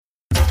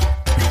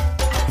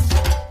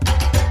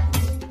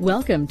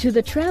Welcome to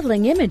the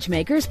Traveling Image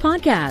Makers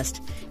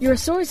Podcast, your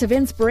source of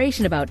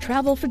inspiration about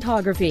travel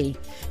photography.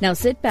 Now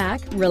sit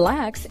back,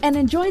 relax, and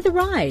enjoy the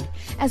ride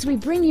as we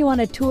bring you on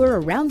a tour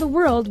around the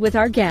world with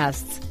our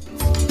guests.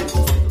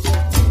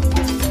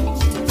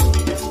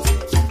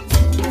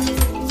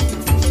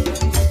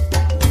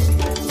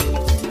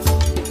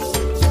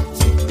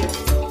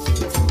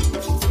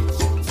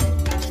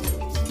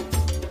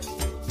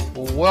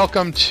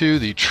 Welcome to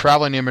the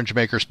Traveling Image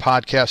Makers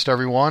Podcast,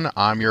 everyone.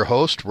 I'm your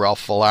host,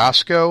 Ralph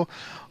Velasco.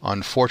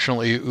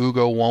 Unfortunately,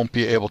 Ugo won't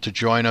be able to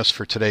join us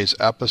for today's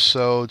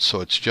episode, so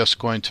it's just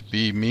going to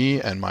be me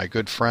and my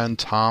good friend,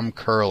 Tom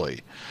Curley.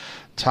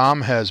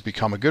 Tom has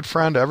become a good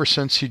friend ever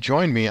since he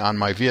joined me on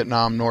my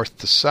Vietnam North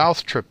to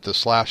South trip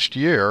this last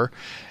year,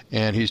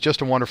 and he's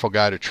just a wonderful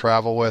guy to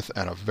travel with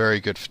and a very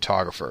good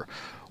photographer.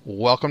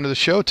 Welcome to the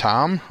show,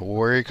 Tom.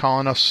 Where are you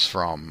calling us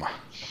from?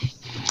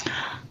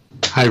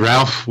 Hi,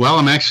 Ralph. Well,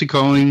 I'm actually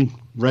calling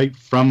right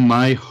from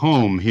my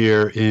home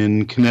here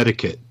in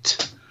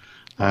Connecticut.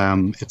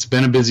 It's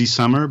been a busy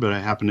summer, but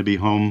I happen to be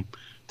home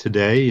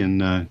today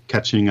and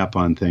catching up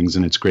on things,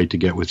 and it's great to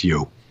get with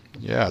you.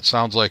 Yeah, it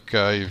sounds like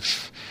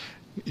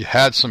you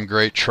had some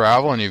great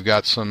travel, and you've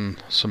got some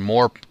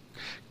more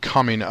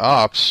coming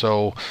up.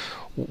 So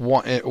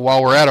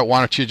while we're at it, why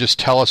don't you just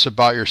tell us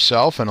about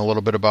yourself and a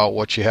little bit about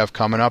what you have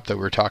coming up that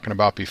we were talking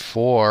about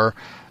before,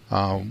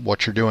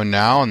 what you're doing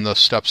now, and the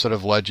steps that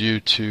have led you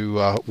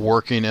to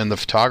working in the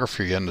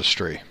photography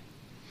industry.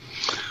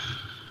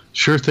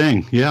 Sure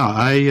thing. Yeah,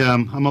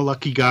 I'm a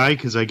lucky guy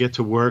because I get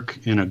to work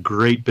in a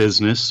great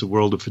business, the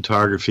world of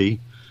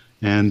photography,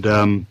 and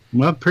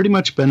pretty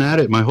much been at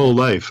it my whole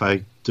life.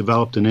 I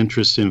developed an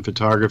interest in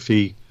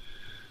photography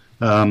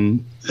at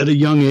a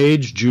young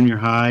age, junior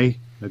high.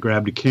 I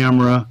grabbed a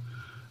camera,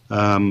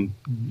 dug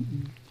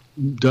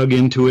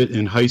into it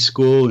in high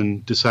school,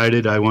 and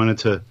decided I wanted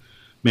to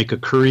make a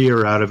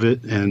career out of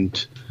it,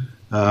 and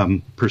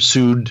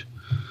pursued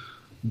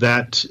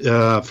that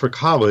for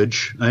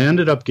college. I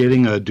ended up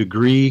getting a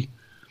degree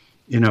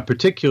in a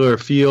particular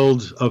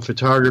field of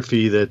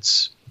photography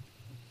that's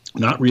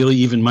not really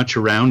even much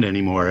around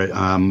anymore.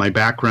 My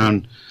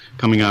background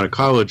coming out of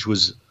college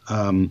was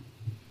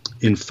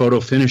in photo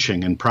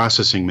finishing and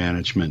processing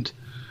management.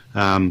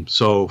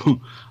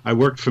 So I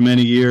worked for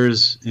many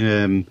years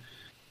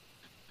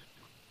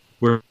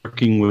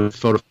working with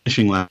photo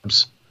finishing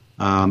labs.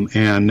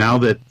 And now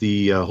that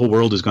the whole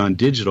world has gone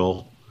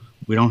digital,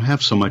 we don't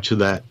have so much of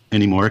that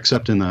anymore,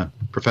 except in the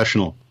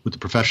professional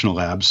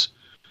labs,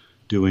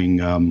 doing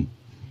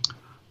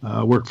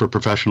work for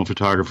professional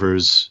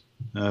photographers,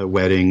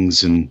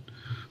 weddings, and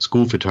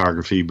school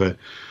photography. But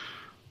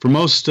for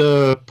most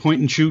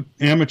point and shoot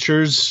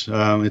amateurs,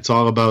 it's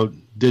all about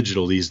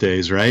digital these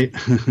days, right?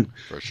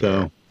 For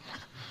sure.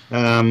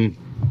 So,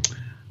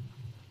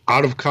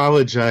 out of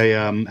college, I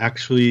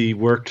actually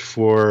worked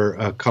for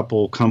a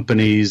couple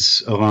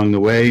companies along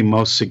the way.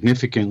 Most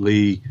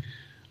significantly,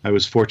 I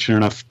was fortunate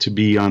enough to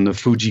be on the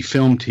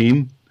Fujifilm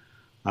team.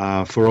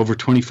 For over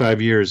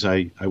 25 years,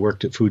 I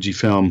worked at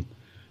Fujifilm,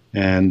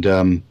 and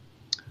a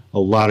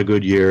lot of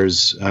good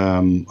years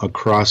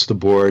across the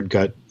board.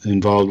 Got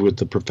involved with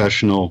the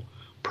professional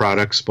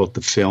products, both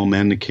the film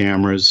and the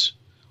cameras.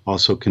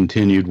 Also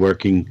continued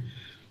working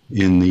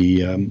in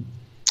the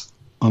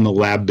on the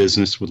lab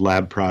business with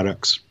lab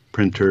products,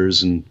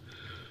 printers, and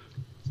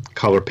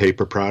color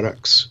paper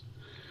products.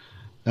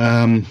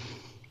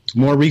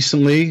 More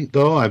recently,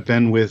 though, I've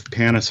been with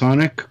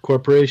Panasonic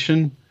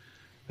Corporation,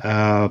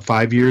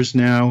 5 years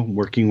now,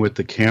 working with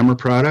the camera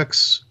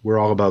products. We're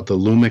all about the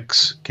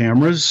Lumix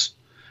cameras,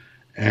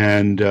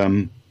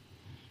 and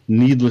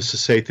needless to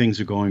say, things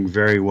are going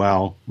very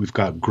well. We've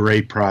got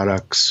great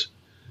products,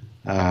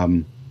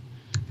 and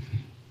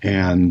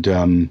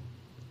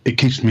it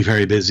keeps me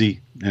very busy,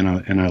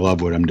 and I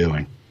love what I'm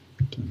doing.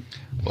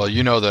 Well,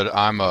 you know that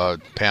I'm a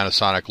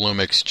Panasonic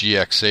Lumix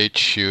GX8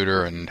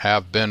 shooter and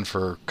have been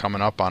for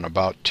coming up on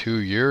about 2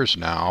 years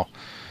now.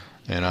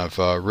 And I've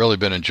really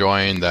been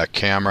enjoying that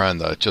camera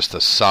and just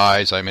the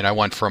size. I mean, I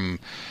went from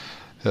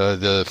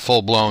the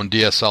full-blown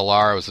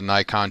DSLR. I was a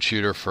Nikon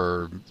shooter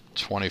for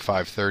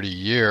 25, 30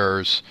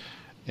 years.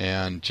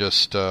 And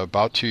just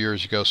about 2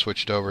 years ago,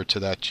 switched over to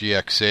that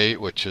GX8,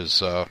 which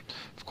is, of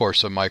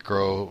course, a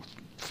micro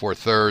four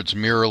thirds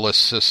mirrorless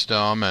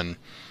system. And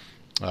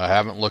I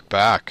haven't looked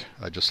back.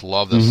 I just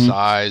love the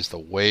size, the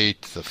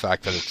weight, the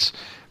fact that it's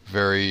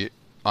very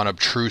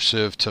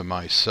unobtrusive to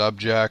my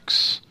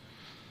subjects.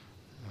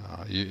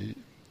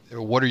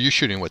 What are you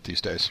shooting with these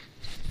days?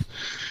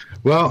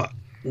 Well,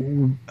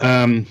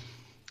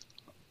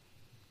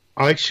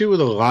 I shoot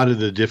with a lot of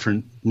the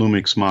different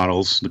Lumix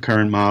models, the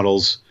current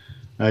models.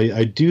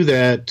 I do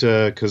that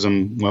because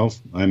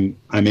I'm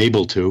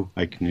able to.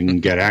 I can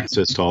get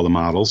access to all the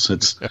models.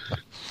 It's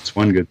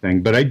one good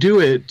thing. But I do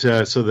it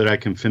so that I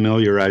can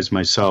familiarize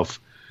myself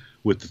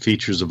with the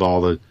features of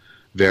all the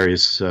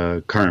various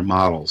current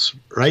models.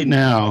 Right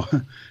now,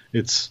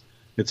 it's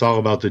all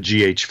about the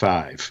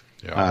GH5.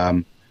 Yeah.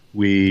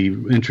 We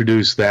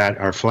introduced that,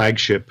 our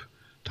flagship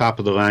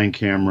top-of-the-line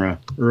camera,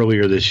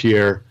 earlier this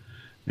year,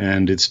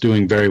 and it's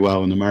doing very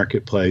well in the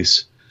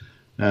marketplace.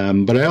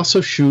 But I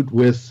also shoot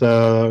with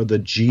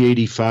the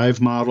G85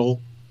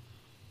 model,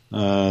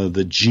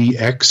 the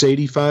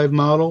GX85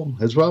 model,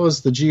 as well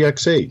as the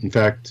GX8. In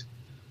fact,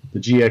 the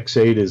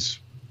GX8 is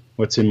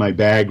what's in my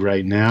bag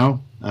right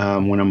now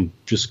when I'm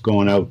just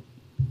going out,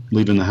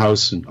 leaving the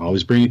house, and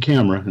always bring a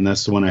camera, and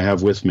that's the one I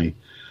have with me.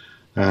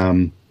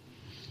 The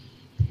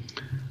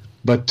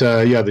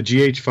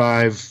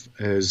GH5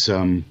 is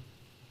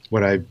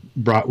what I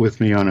brought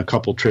with me on a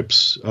couple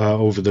trips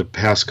over the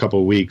past couple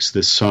of weeks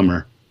this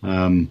summer.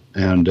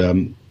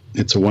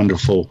 It's a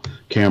wonderful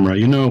camera.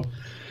 You know,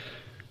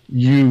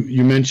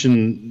 you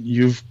mentioned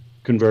you've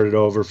converted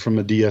over from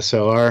a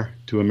DSLR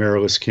to a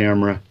mirrorless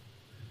camera.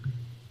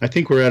 I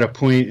think we're at a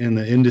point in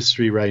the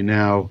industry right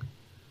now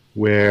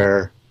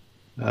where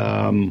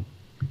the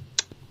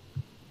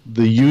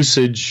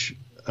usage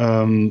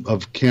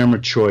of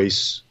camera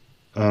choice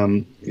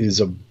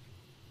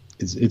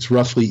it's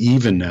roughly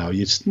even now.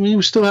 You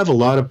still have a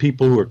lot of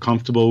people who are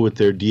comfortable with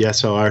their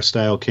DSLR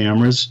style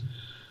cameras.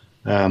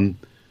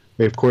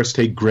 They of course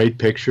take great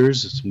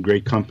pictures. There's some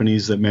great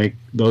companies that make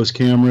those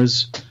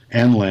cameras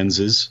and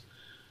lenses.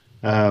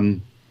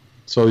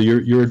 So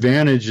your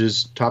advantage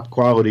is top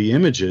quality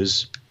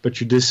images,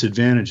 but your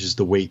disadvantage is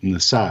the weight and the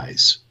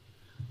size.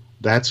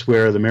 That's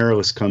where the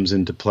mirrorless comes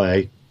into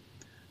play.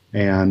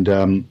 And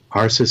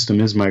our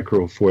system is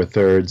Micro Four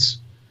Thirds.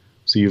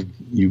 So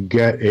you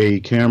get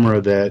a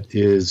camera that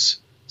is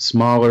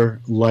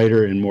smaller,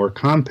 lighter, and more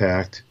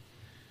compact,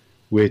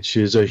 which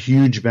is a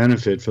huge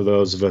benefit for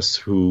those of us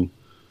who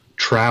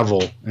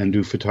travel and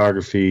do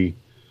photography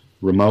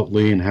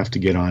remotely and have to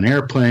get on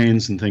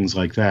airplanes and things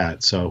like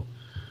that. So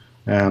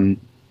I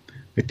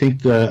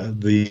think I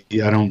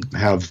don't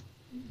have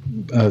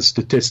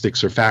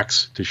statistics or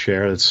facts to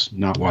share. That's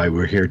not why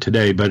we're here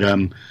today. But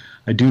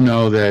I do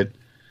know that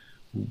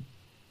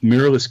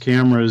mirrorless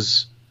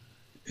cameras,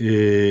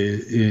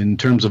 in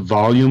terms of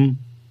volume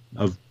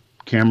of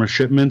camera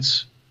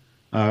shipments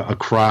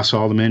across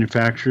all the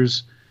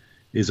manufacturers,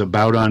 is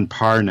about on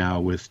par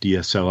now with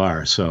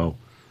DSLR. So,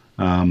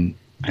 and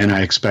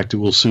I expect it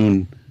will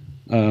soon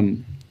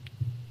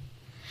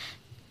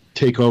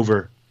take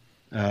over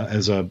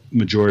as a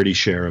majority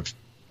share of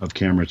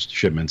camera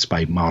shipments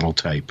by model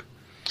type.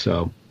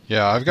 So.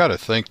 Yeah, I've got to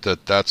think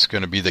that that's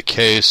going to be the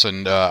case.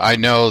 And I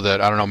know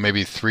that, I don't know,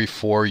 maybe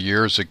 3-4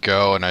 years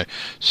ago, and I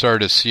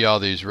started to see all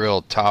these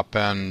real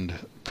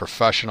top-end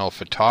professional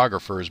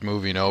photographers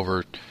moving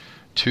over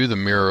to the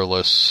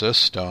mirrorless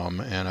system.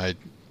 And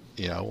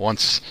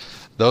once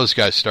those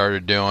guys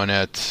started doing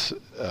it,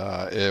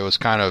 it was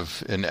kind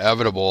of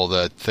inevitable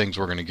that things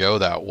were going to go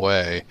that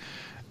way.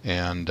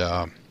 And,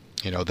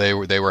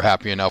 they were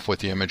happy enough with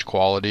the image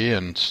quality,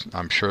 and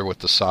I'm sure with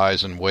the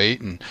size and weight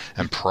and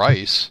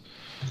price.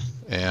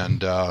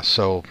 And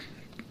so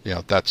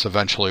that's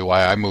eventually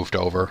why I moved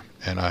over.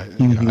 And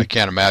I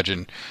can't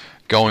imagine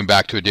going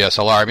back to a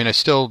DSLR. I mean, I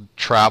still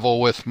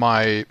travel with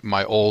my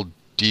old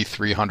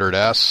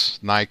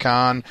D300S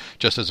Nikon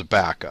just as a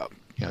backup.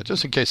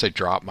 Just in case I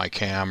drop my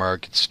camera or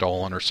get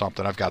stolen or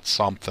something. I've got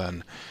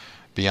something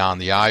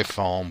beyond the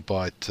iPhone,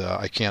 but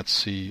I can't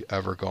see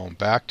ever going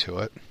back to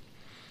it.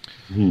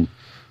 Mm-hmm.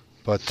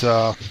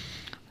 But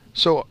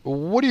so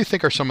what do you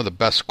think are some of the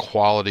best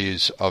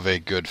qualities of a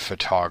good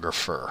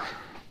photographer,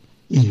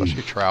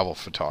 especially travel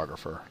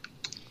photographer?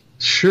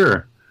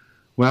 Sure.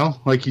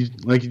 Well, like you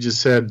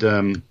just said,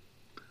 a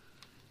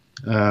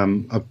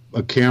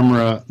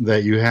camera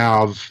that you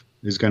have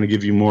is going to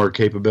give you more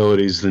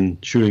capabilities than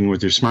shooting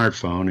with your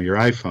smartphone or your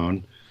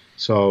iPhone.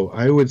 So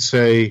I would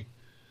say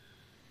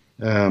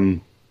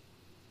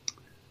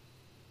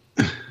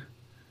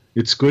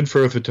it's good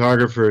for a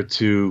photographer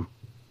to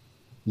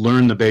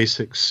learn the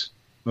basics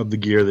of the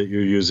gear that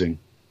you're using.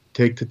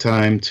 Take the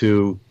time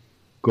to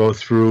go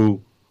through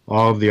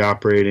all of the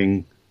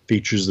operating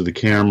features of the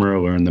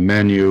camera, learn the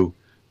menu.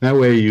 That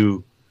way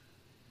you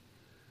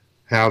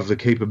have the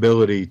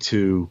capability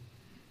to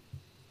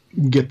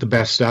get the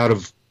best out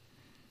of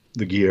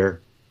the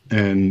gear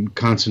and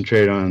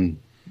concentrate on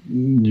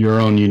your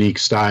own unique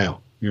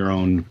style, your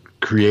own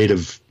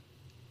creative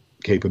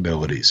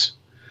capabilities.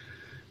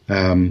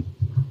 I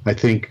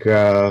think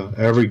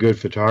every good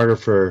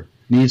photographer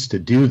needs to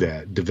do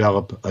that,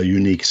 develop a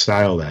unique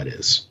style, that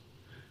is.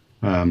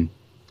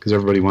 Because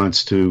everybody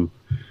wants to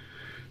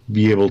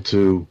be able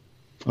to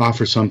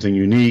offer something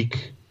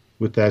unique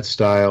with that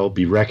style,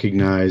 be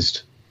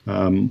recognized.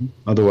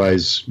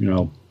 Otherwise,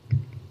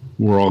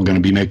 we're all going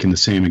to be making the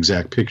same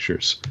exact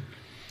pictures.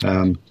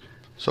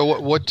 So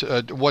what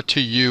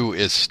to you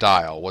is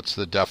style? What's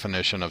the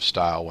definition of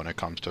style when it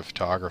comes to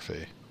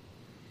photography?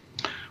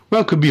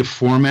 Well, it could be a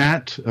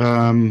format.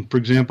 For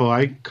example,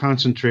 I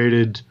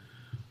concentrated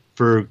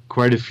for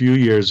quite a few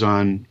years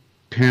on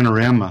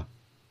panorama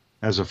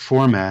as a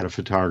format of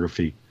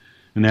photography,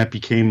 and that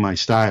became my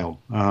style.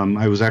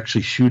 I was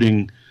actually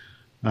shooting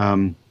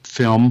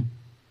film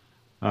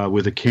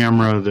with a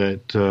camera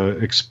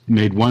that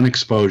made one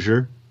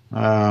exposure,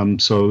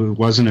 so it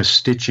wasn't a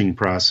stitching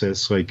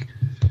process like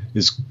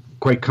is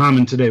quite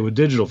common today with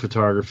digital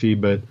photography,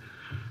 but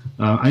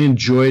I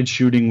enjoyed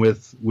shooting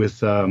with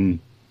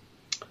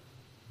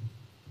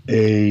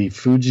a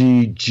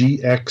Fuji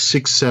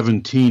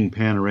GX617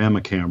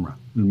 panorama camera,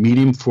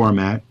 medium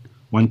format,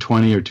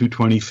 120 or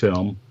 220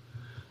 film.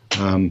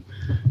 To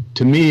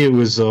me, it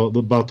was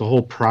about the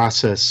whole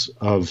process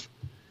of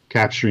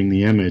capturing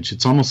the image.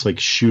 It's almost like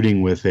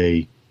shooting with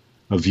a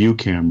view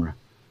camera.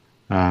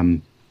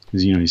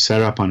 You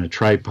set it up on a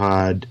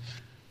tripod,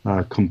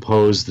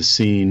 compose the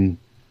scene,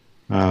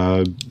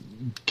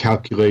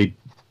 calculate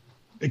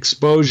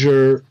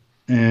exposure,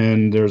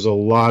 and there's a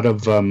lot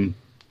of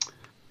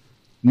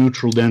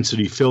neutral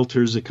density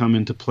filters that come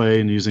into play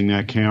in using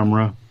that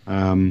camera.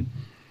 Of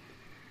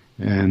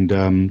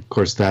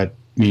course, that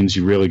means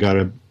you really got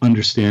to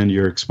understand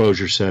your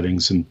exposure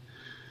settings. And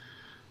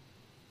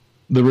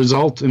the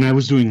result, and I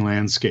was doing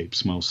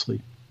landscapes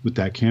mostly with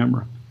that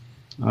camera.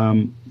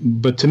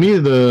 But to me,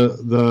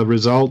 the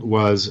result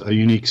was a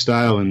unique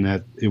style in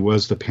that it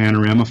was the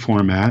panorama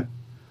format,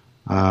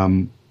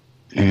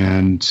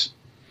 and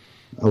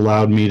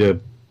allowed me to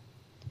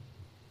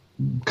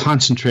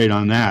concentrate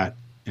on that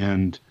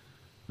and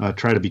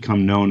try to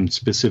become known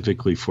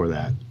specifically for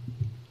that.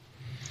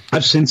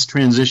 I've since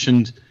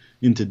transitioned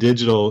into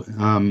digital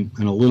and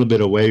a little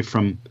bit away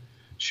from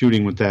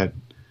shooting with that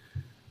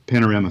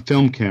panorama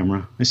film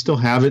camera. I still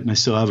have it, and I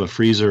still have a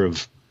freezer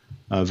of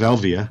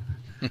Velvia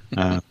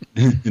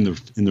in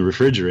the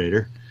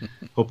refrigerator.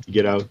 Hope to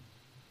get out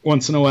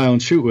once in a while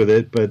and shoot with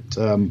it, but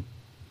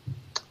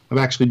I've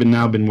actually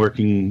been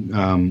working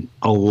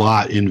a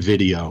lot in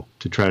video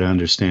to try to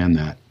understand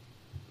that,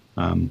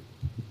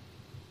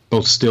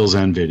 both stills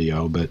and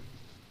video. But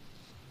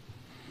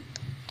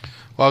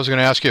well, I was going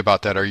to ask you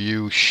about that. Are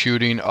you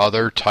shooting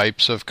other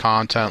types of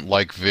content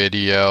like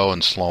video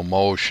and slow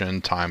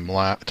motion, time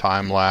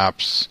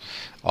lapse,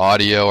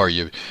 audio? Are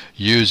you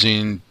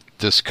using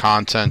this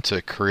content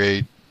to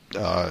create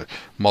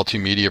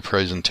multimedia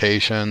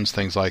presentations,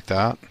 things like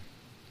that?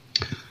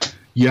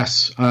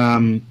 Yes.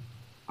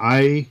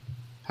 I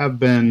have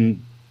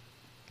been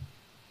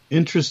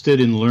interested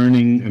in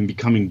learning and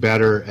becoming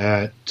better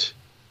at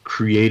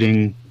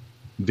creating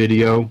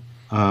video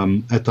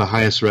at the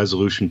highest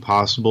resolution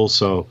possible.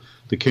 So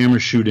the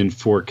cameras shoot in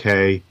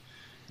 4K,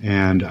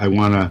 and I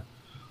want to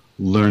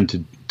learn to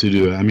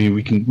do it. I mean,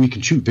 we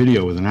can shoot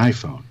video with an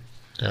iPhone,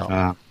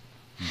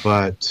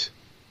 but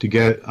to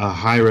get a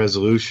high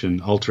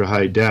resolution, ultra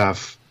high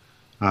def,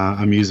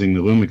 I'm using the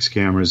Lumix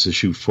cameras to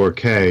shoot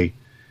 4K,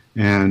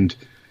 and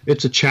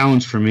it's a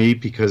challenge for me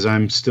because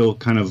I'm still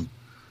kind of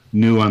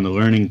new on the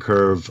learning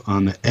curve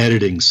on the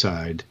editing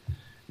side,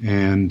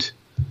 and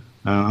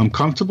I'm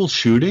comfortable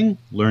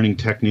learning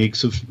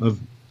techniques of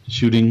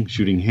shooting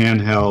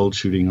handheld,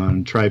 shooting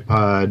on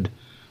tripod,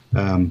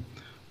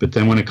 but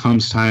then when it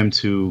comes time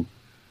to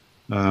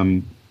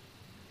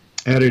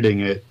editing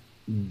it,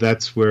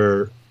 that's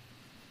where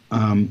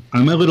I'm a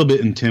little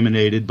bit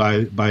intimidated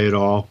by it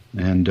all,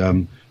 and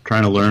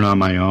trying to learn on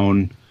my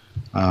own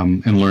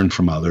and learn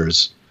from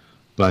others.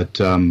 But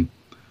I'm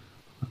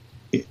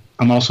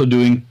also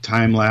doing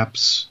time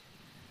lapse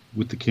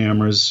with the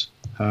cameras,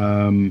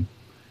 and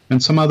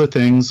some other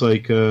things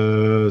like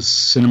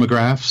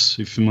cinemagraphs.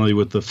 Are you familiar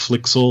with the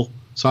Flixel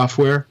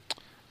software?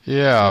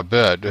 Yeah, a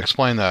bit.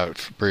 Explain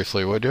that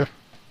briefly, would you?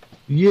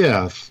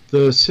 Yeah,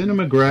 the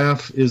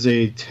cinemagraph is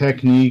a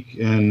technique,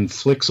 and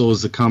Flixel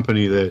is the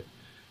company that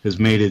has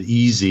made it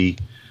easy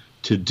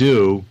to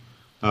do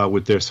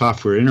with their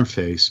software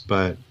interface.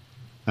 But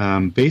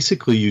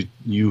basically,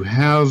 you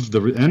have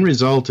the end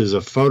result is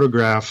a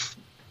photograph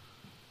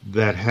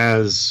that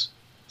has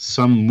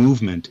some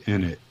movement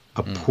in it.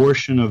 A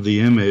portion of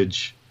the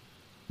image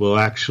will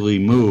actually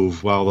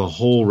move while the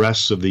whole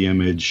rest of the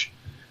image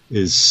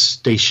is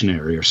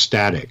stationary or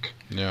static.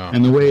 Yeah.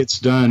 And the way it's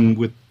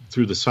done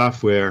through the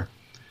software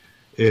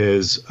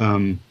is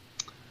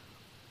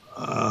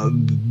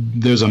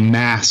there's a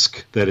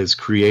mask that is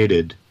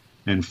created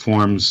and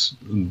forms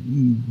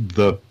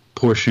the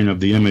portion of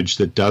the image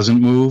that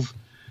doesn't move,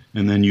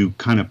 and then you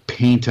kind of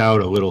paint out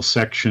a little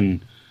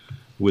section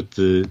with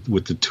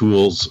the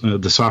tools,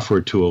 the software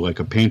tool like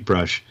a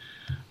paintbrush.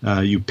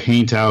 You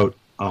paint out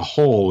a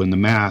hole in the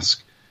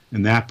mask,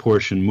 and that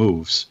portion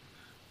moves.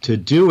 To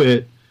do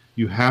it,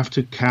 you have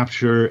to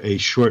capture a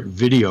short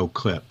video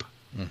clip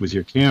with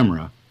your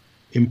camera,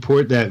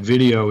 import that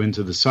video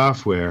into the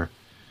software,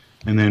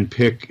 and then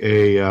pick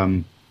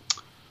the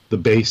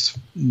base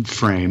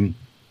frame,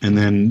 and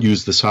then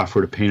use the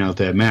software to paint out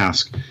that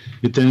mask.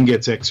 It then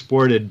gets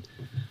exported,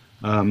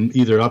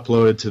 either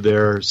uploaded to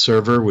their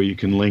server where you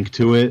can link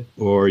to it,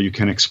 or you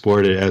can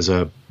export it as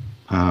a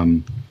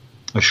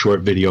short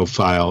video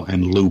file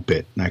and loop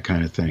it, that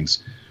kind of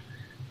things.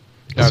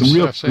 Yeah, I've seen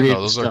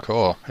those. Those are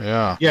cool.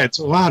 Yeah. Yeah, it's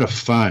a lot of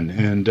fun,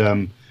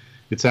 and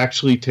it's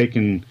actually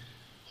taken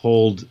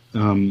hold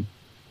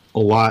a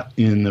lot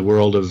in the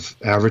world of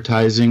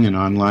advertising and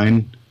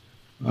online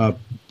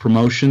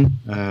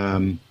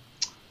promotion.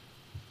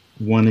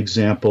 One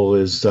example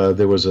is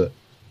there was a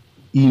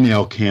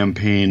email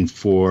campaign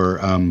for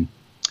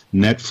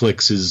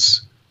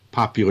Netflix's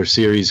popular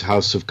series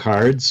House of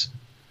Cards,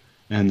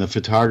 and the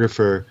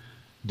photographer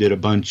did a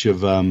bunch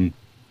of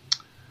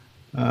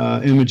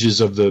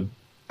images of the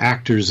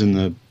actors in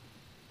the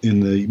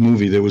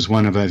movie. There was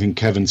one of, I think,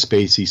 Kevin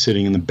Spacey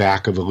sitting in the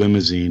back of a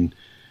limousine,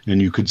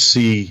 and you could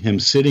see him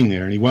sitting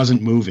there, and he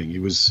wasn't moving. He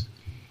was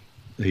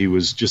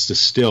just a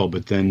still,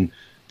 but then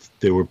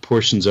there were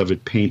portions of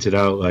it painted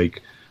out,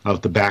 like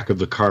out the back of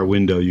the car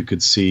window. You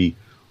could see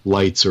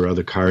lights or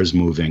other cars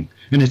moving,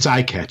 and it's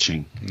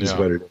eye-catching is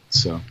what it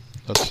is. So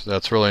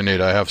that's really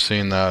neat. I have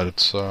seen that.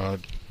 It's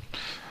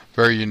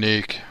very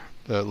unique.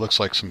 It looks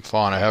like some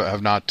fun. I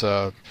have not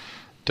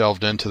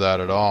delved into that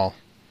at all.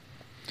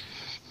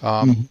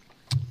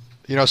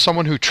 You know,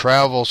 someone who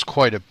travels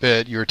quite a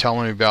bit, you were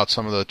telling me about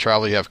some of the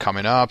travel you have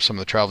coming up, some of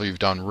the travel you've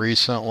done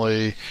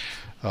recently.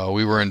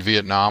 We were in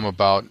Vietnam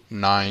about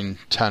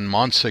 9-10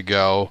 months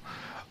ago.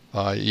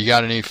 You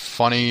got any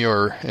funny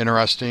or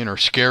interesting or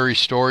scary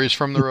stories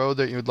from the road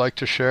that you'd like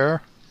to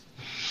share?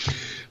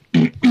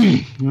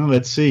 Well,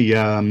 let's see.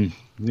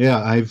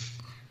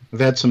 I've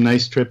had some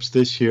nice trips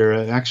this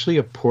year. Actually,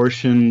 a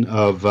portion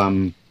of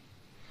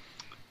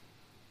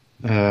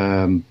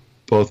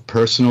both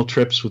personal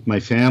trips with my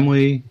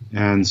family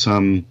and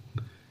some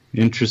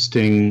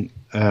interesting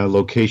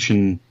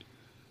location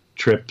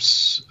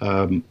trips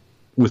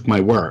with my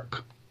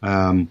work.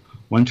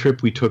 One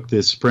trip we took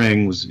this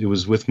spring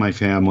was with my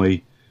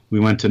family. We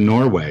went to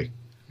Norway,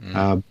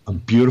 a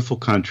beautiful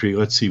country.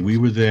 Let's see, we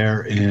were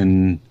there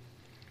in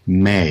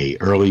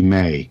early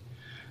May,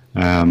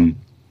 and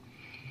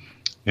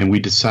we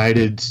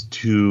decided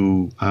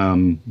to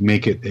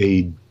make it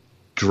a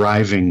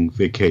driving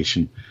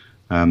vacation.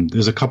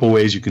 There's a couple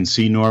ways you can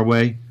see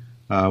Norway.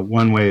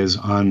 One way is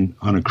on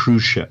a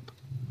cruise ship,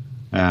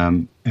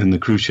 and the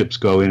cruise ships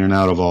go in and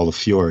out of all the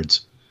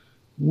fjords.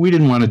 We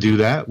didn't want to do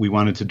that. We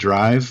wanted to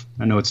drive.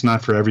 I know it's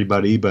not for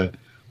everybody, but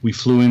we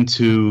flew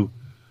into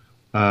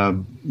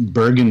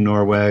Bergen,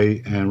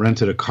 Norway, and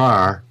rented a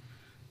car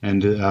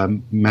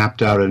and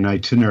mapped out an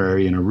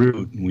itinerary and a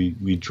route.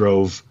 We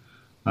drove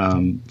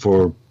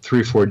for 3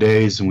 or 4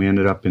 days, and we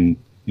ended up in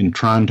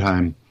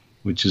Trondheim,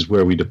 which is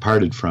where we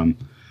departed from.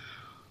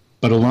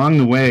 But along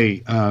the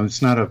way,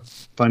 it's not a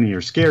funny or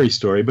scary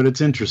story, but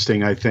it's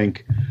interesting, I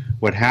think,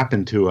 what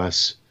happened to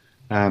us.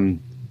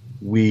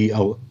 We,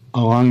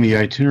 along the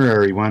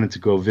itinerary, wanted to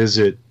go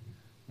visit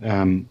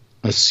a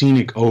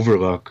scenic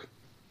overlook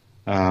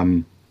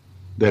that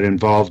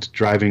involved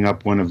driving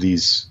up one of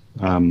these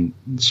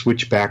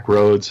switchback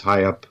roads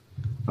high up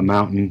a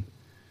mountain.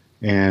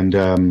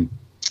 And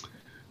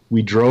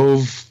we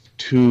drove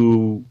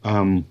to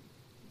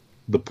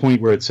the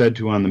point where it said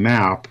to on the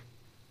map,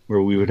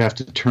 where we would have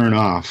to turn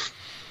off,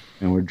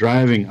 and we're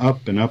driving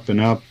up and up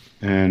and up,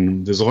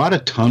 and there's a lot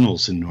of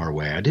tunnels in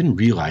Norway. I didn't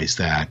realize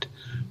that,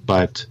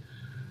 but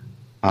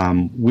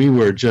we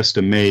were just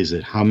amazed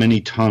at how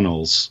many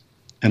tunnels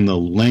and the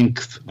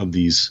length of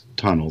these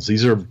tunnels.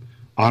 These are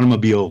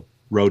automobile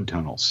road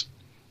tunnels,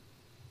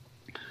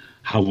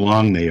 how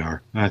long they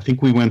are. I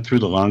think we went through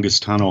the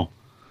longest tunnel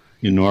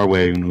in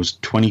Norway, and it was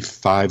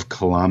 25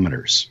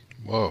 kilometers.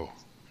 Whoa.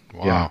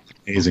 Wow. Yeah,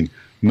 amazing.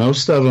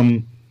 Most of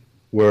them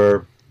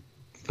were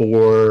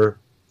 4,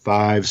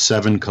 5,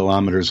 7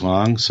 kilometers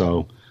long,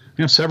 so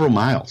several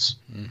miles,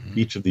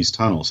 each of these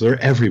tunnels. They're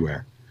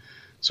everywhere.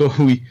 So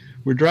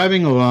we're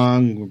driving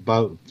along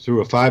about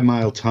through a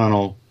 5-mile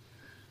tunnel,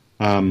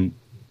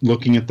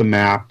 looking at the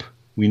map.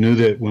 We knew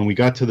that when we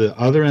got to the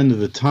other end of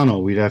the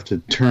tunnel, we'd have to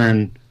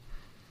turn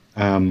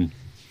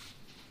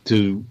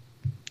onto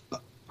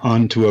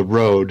a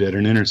road at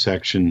an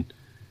intersection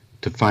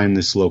to find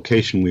this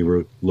location we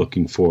were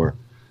looking for.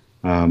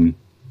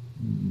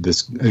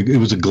 It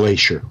was a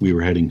glacier we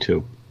were heading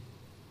to.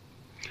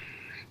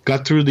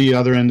 Got through the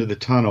other end of the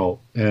tunnel,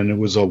 and it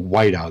was a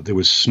whiteout. There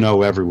was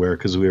snow everywhere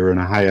because we were in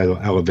a high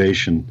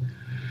elevation.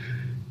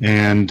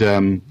 And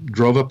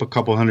drove up a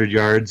couple hundred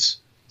yards,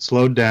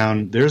 slowed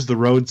down. There's the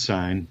road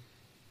sign,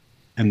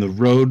 and the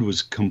road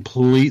was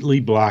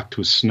completely blocked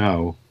with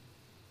snow,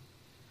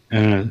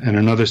 and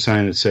another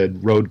sign that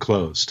said, "Road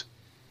closed."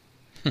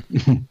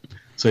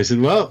 So I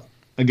said, well,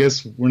 I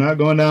guess we're not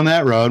going down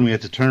that road, and we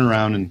had to turn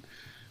around and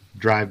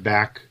drive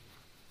back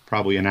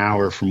probably an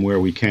hour from where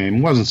we came.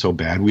 It wasn't so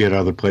bad. We had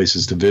other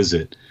places to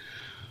visit.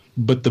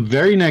 But the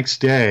very next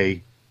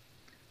day,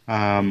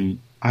 I'm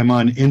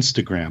on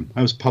Instagram.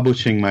 I was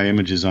publishing my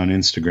images on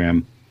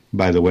Instagram,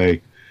 by the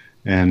way,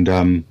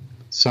 and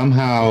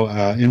somehow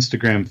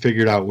Instagram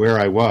figured out where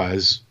I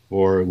was,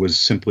 or it was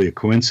simply a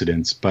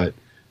coincidence, but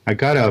I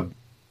got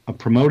a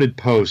promoted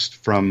post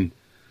from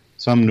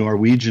some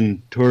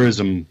Norwegian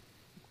tourism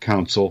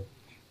council,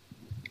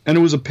 and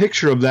it was a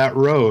picture of that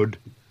road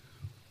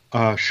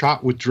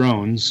shot with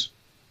drones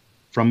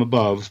from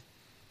above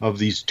of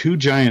these 2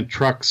 giant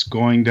trucks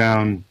going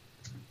down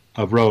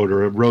a road,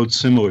 or a road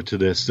similar to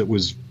this, that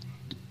was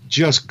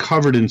just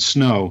covered in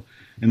snow,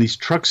 and these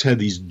trucks had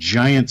these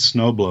giant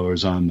snow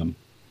blowers on them,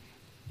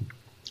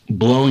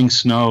 blowing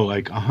snow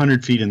like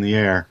 100 feet in the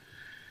air.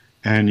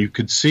 And you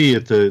could see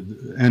at the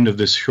end of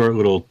this short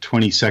little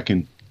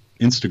 20-second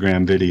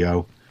Instagram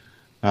video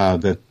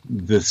that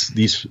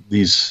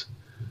these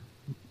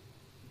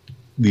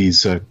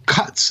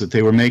cuts that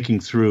they were making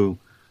through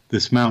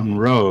this mountain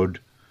road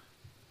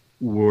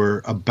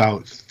were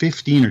about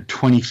 15 or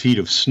 20 feet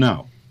of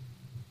snow.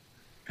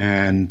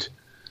 And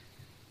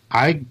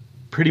I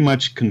pretty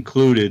much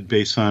concluded,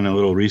 based on a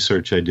little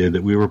research I did,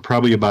 that we were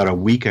probably about a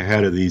week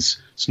ahead of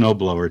these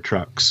snowblower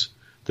trucks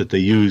that they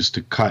use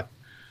to cut,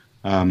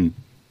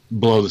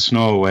 blow the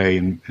snow away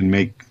and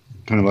make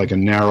kind of like a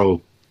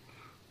narrow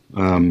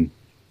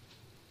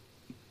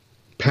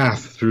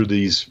path through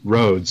these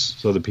roads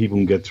so that people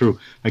can get through.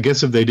 I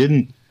guess if they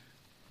didn't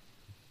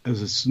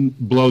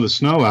blow the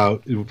snow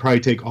out, it would probably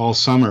take all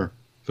summer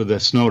for the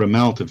snow to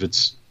melt if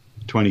it's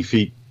 20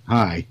 feet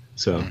high.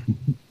 So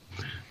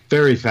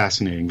very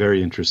fascinating,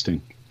 very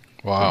interesting.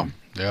 Wow.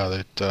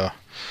 Yeah,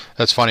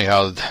 that's funny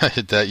how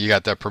that you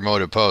got that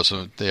promoted post.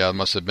 Yeah, it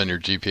must have been your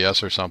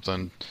GPS or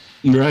something.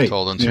 Right.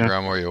 Told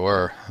Instagram where you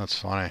were. That's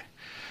funny.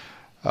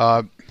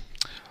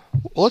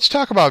 Let's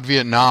talk about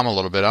Vietnam a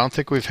little bit. I don't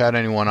think we've had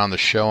anyone on the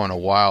show in a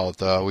while.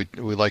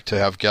 We like to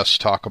have guests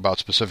talk about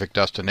specific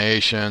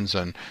destinations,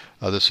 and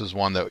this is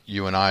one that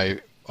you and I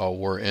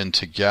were in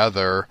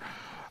together.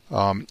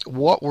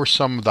 What were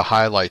some of the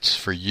highlights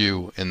for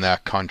you in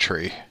that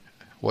country?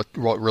 What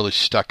really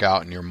stuck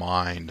out in your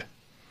mind?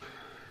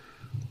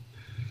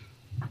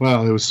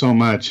 Well, there was so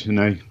much, and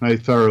I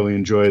thoroughly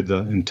enjoyed the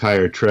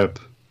entire trip.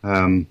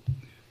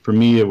 For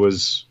me, that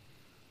was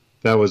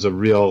a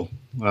real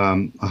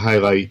a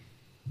highlight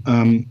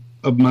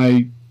of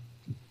my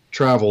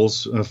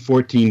travels.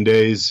 14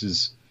 days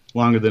is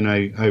longer than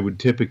I would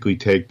typically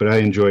take, but I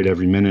enjoyed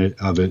every minute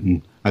of it,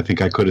 and I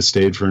think I could have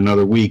stayed for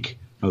another week.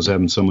 I was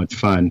having so much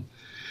fun.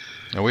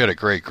 And we had a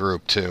great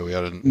group, too. We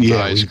had a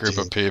nice group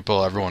of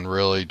people. Everyone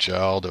really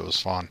gelled. It was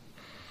fun.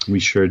 We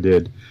sure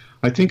did.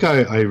 I think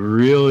I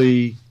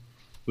really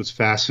was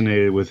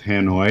fascinated with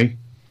Hanoi.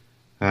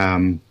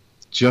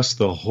 Just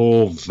the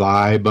whole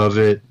vibe of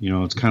it. You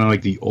know, it's kind of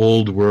like the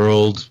old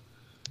world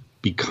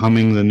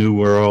becoming the new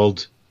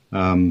world.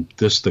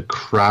 Just the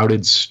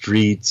crowded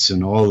streets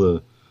and all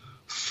the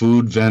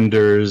food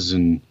vendors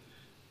and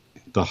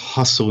the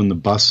hustle and the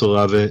bustle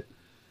of it.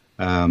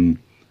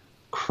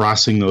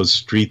 Crossing those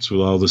streets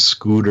with all the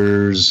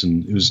scooters,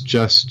 and it was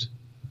just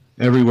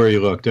everywhere you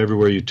looked,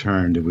 everywhere you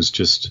turned, it was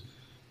just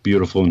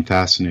beautiful and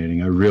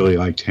fascinating. I really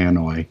liked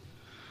Hanoi.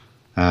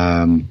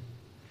 And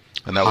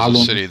that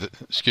was a city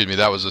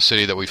that was a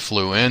city that we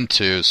flew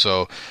into,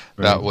 so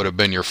that would have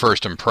been your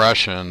first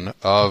impression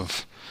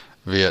of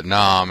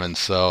Vietnam, and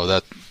so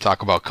that,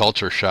 talk about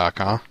culture shock,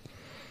 huh?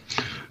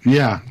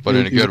 Yeah. But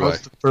in a good way.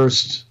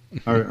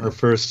 Our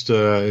first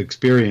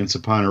experience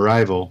upon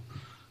arrival.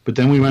 But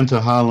then we went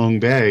to Ha Long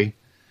Bay,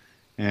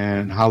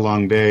 and Ha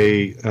Long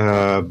Bay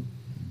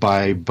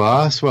by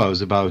bus, it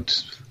was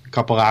about a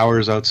couple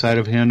hours outside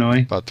of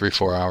Hanoi. About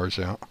 3-4 hours,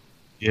 yeah.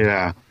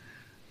 Yeah.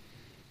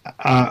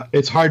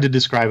 It's hard to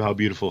describe how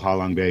beautiful Ha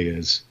Long Bay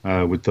is,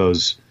 with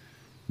those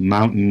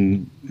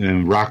mountain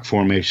and rock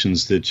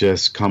formations that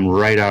just come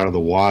right out of the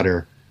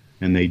water,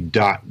 and they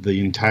dot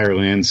the entire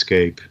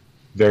landscape.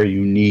 Very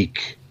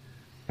unique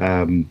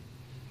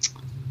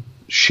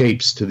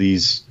shapes to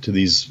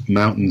these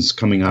mountains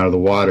coming out of the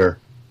water,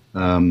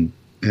 and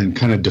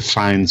kind of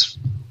defines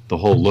the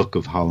whole look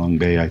of Ha Long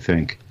Bay, I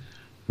think.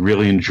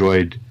 Really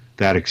enjoyed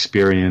that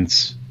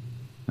experience,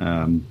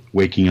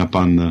 waking up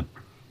on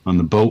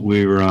the boat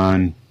we were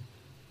on,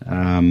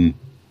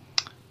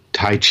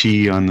 Tai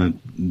Chi on the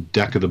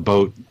deck of the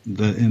boat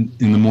in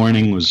the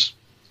morning was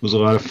a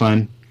lot of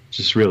fun.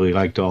 Just really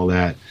liked all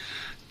that.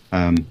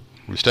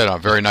 We stayed on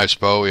a very nice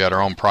boat. We had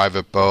our own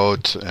private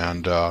boat,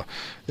 and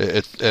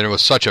it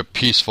was such a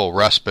peaceful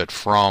respite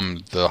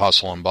from the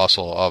hustle and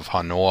bustle of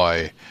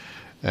Hanoi,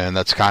 and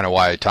that's kind of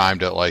why I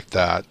timed it like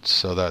that,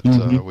 so that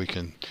we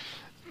can,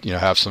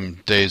 have some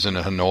days in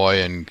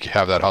Hanoi and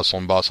have that hustle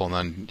and bustle, and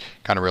then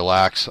kind of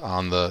relax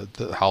on the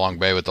Ha Long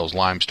Bay with those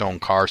limestone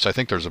karsts. I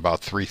think there's about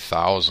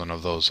 3,000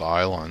 of those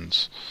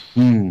islands.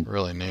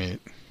 Really neat.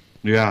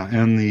 Yeah,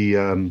 and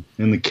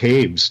the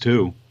caves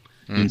too,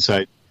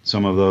 inside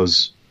some of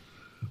those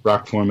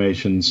rock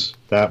formations.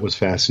 That was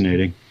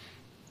fascinating.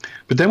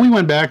 But then we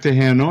went back to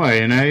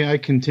Hanoi, and I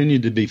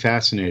continued to be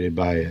fascinated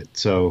by it.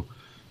 So,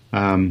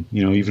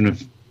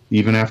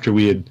 even after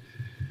we had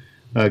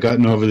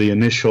gotten over the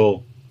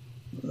initial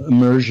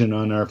immersion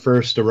on our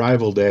first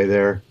arrival day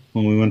there,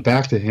 when we went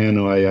back to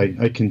Hanoi,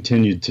 I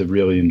continued to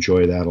really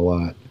enjoy that a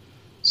lot.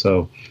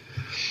 So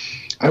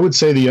I would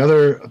say the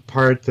other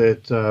part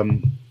that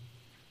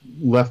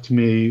left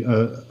me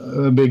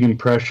a big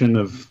impression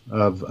of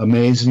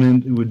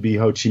amazement would be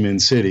Ho Chi Minh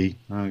City,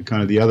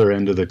 kind of the other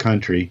end of the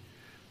country.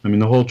 I mean,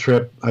 the whole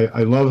trip,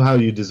 I love how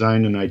you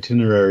designed an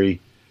itinerary,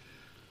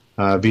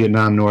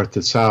 Vietnam north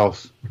to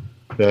south,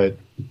 that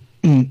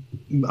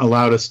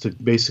allowed us to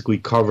basically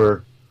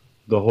cover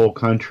the whole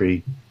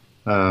country,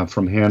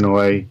 from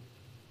Hanoi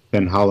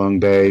and Ha Long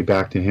Bay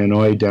back to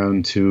Hanoi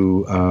down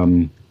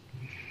to,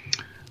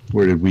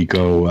 where did we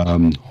go?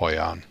 Hoi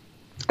An.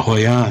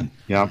 Hoi An,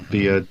 yeah,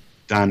 via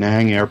Da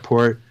Nang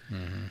Airport.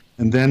 Mm-hmm.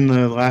 And then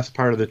the last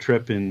part of the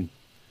trip in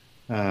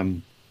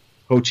Ho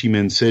Chi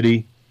Minh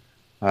City,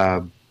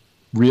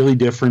 really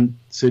different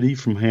city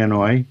from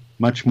Hanoi,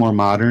 much more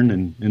modern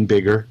and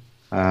bigger.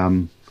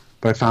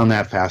 But I found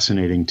that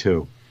fascinating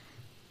too.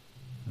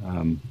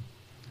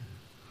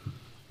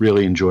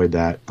 Really enjoyed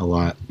that a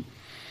lot.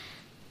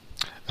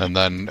 And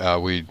then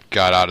we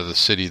got out of the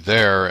city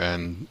there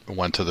and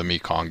went to the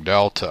Mekong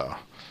Delta,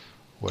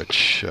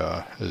 which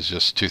is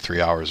just 2-3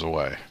 hours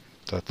away.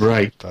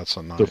 Right. That's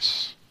a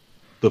nice.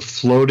 The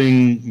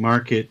floating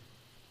market,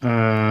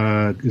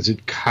 is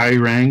it Kai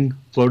Rang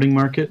floating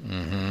market?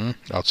 Mm-hmm.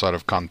 Outside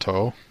of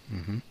Kanto.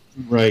 Mm-hmm.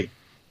 Right.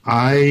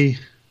 I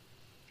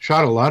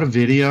shot a lot of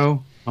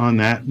video on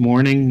that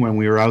morning when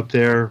we were out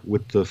there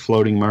with the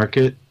floating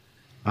market.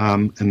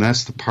 And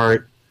that's the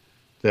part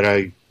that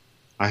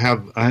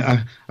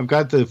I've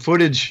got the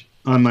footage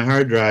on my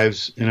hard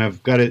drives and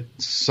I've got it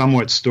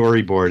somewhat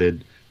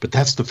storyboarded, but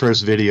that's the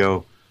first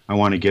video I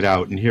want to get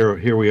out. And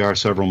here we are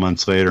several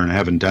months later and I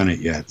haven't done it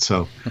yet.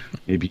 So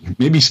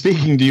maybe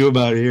speaking to you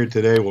about it here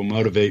today will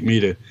motivate me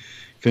to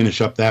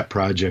finish up that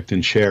project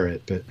and share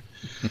it. But,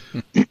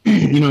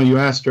 you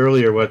asked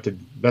earlier what the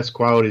best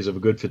qualities of a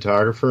good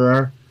photographer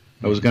are.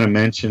 I was going to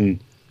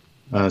mention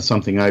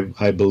something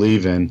I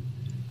believe in,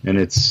 and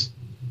it's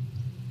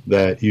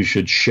that you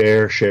should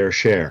share.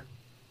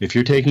 If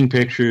you're taking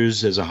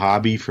pictures as a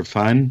hobby for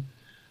fun,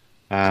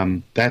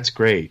 that's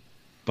great.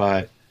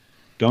 But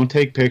don't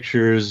take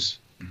pictures,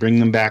 bring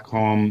them back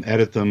home,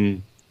 edit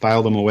them,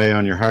 file them away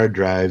on your hard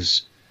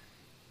drives,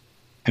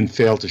 and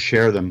fail to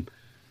share them.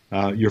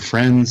 Your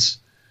friends,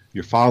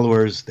 your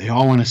followers, they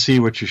all want to see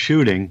what you're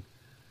shooting.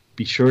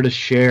 Be sure to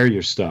share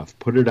your stuff.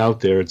 Put it out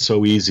there. It's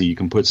so easy. You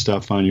can put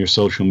stuff on your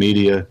social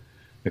media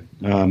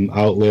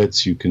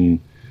outlets.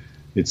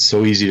 It's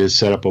so easy to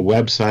set up a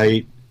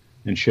website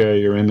and share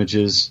your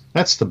images.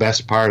 That's the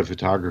best part of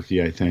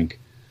photography, I think,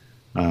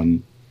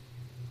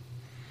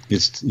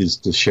 is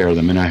to share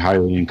them, and I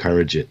highly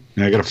encourage it.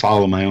 And I got to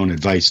follow my own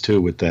advice,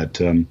 too, with that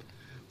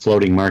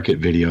floating market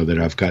video that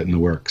I've got in the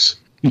works.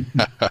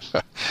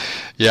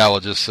 Yeah, well,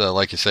 just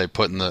like you say,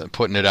 putting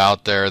it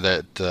out there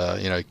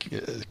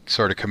that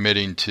sort of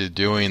committing to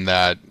doing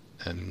that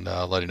and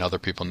letting other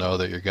people know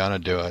that you're gonna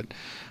do it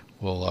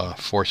will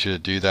force you to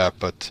do that.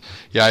 But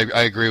yeah,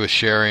 I agree with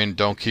sharing.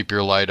 Don't keep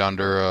your light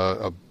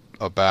under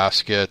a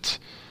basket.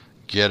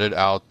 Get it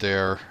out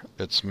there.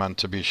 It's meant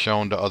to be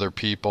shown to other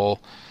people.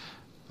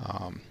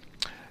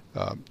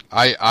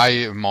 I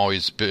am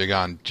always big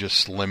on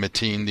just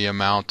limiting the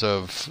amount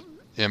of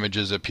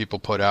images that people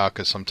put out,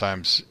 because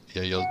sometimes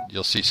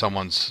you'll see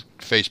someone's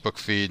Facebook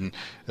feed and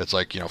it's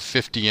like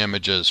 50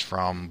 images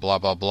from blah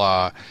blah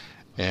blah,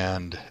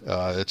 and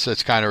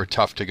it's kind of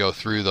tough to go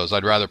through those.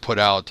 I'd rather put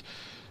out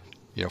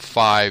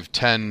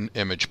 5-10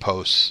 image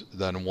posts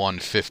than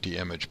 150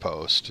 image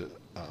post.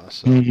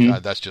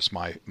 That's just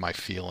my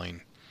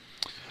feeling.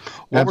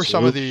 What were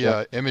some of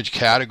the image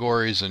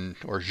categories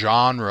or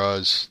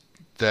genres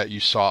that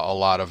you saw a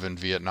lot of in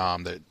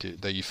Vietnam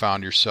that you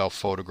found yourself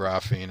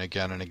photographing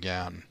again and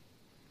again?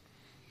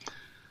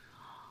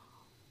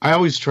 I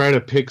always try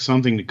to pick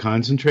something to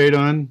concentrate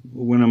on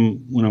when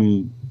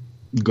I'm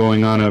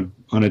going on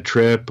a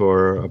trip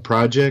or a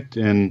project.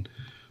 And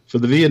for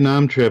the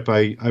Vietnam trip,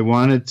 I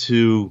wanted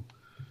to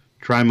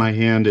try my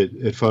hand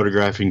at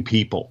photographing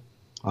people.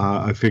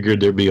 I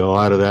figured there'd be a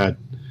lot of that,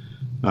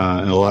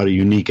 a lot of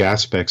unique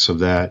aspects of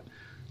that.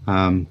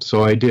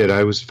 So I did.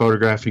 I was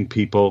photographing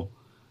people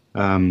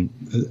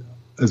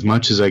as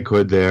much as I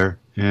could there,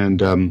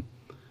 and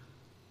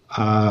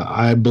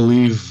I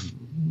believe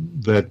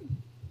that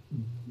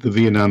the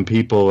Vietnam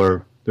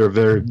people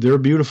they're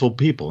beautiful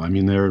people. I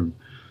mean,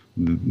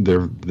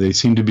 they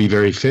seem to be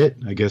very fit.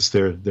 I guess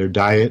their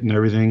diet and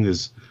everything,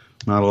 there's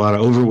not a lot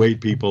of overweight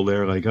people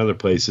there like other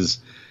places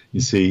you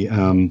see.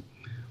 And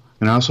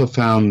I also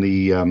found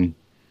this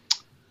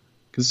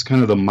is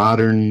kind of the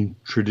modern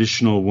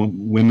traditional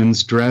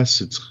women's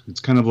dress. It's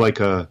kind of like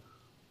a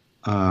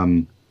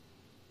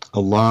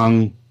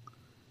long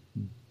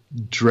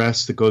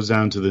dress that goes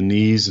down to the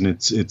knees, and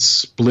it's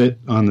split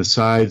on the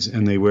sides,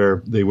 and they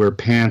wear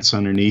pants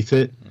underneath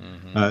it.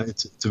 Mm-hmm.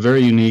 It's a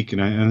very unique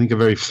and I think a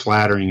very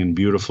flattering and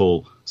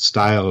beautiful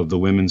style of the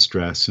women's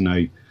dress, and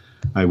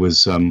I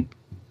was kind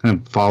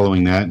of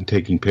following that and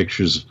taking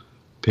pictures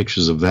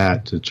of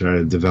that to try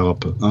to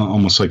develop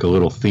almost like a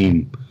little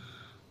theme.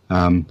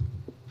 I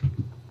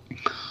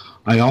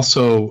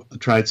also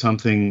tried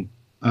something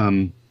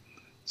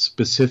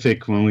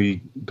specific when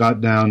we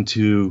got down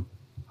to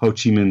Ho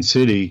Chi Minh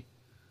City,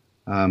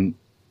 and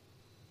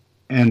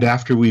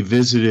after we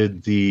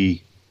visited the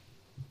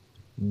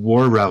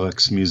War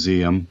Relics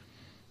Museum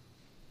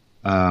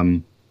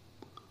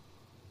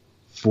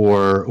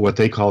for what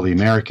they call the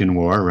American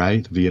War,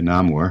 right, the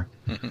Vietnam War,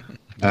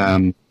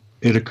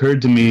 it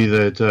occurred to me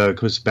that,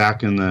 because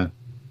back in the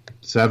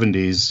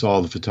 70s,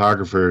 all the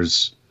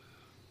photographers,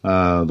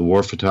 the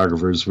war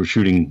photographers, were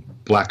shooting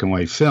black and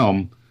white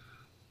film,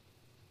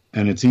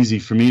 and it's easy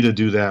for me to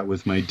do that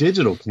with my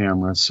digital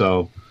camera.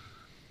 So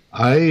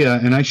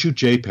I shoot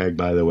JPEG,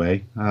 by the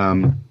way.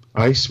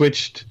 I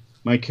switched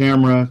my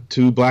camera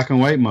to black and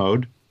white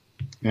mode,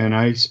 and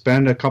I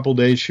spent a couple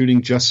days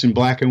shooting just in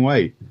black and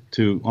white.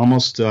 to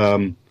almost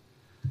as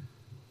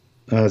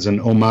an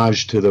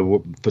homage to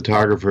the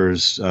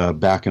photographers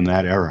back in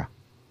that era.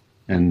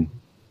 And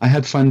I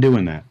had fun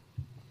doing that.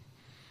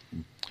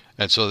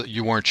 And so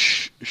you weren't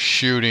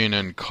shooting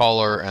in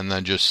color and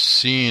then just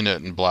seeing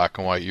it in black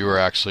and white. You were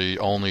actually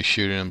only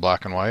shooting in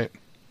black and white?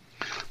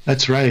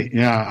 That's right.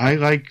 Yeah, I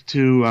like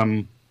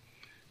to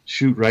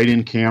shoot right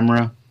in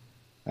camera.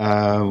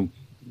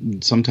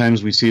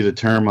 Sometimes we see the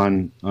term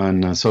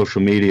on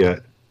social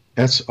media,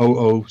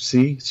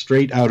 SOOC,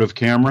 straight out of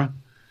camera.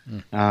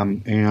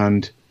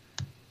 And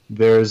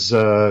there's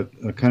a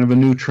kind of a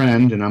new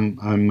trend, and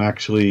I'm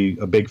actually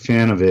a big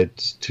fan of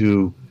it,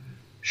 to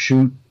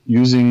shoot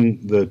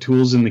using the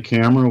tools in the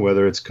camera,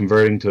 whether it's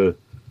converting to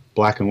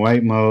black and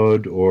white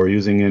mode or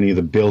using any of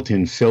the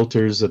built-in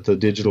filters that the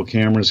digital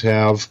cameras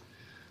have,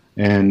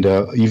 and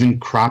even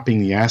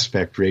cropping the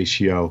aspect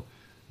ratio.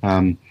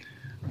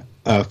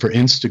 For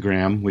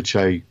Instagram, which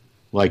I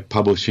like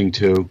publishing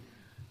to,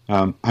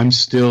 I'm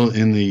still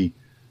in the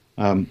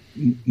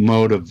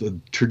mode of the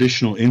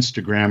traditional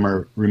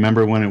Instagrammer.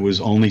 Remember when it was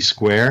only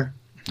square?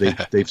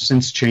 They've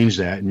since changed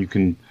that, and you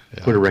can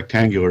put a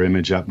rectangular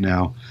image up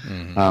now.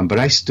 But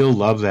I still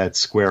love that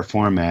square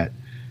format,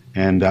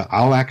 and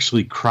I'll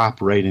actually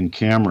crop right in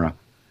camera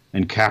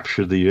and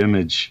capture the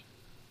image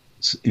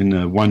in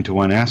a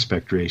 1-to-1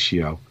 aspect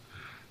ratio.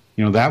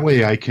 That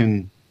way I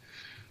can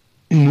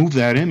move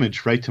that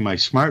image right to my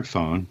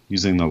smartphone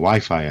using the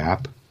Wi-Fi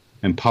app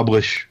and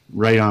publish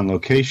right on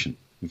location.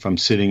 If I'm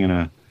sitting in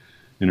a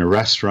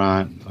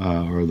restaurant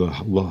or the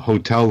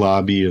hotel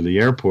lobby or the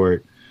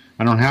airport,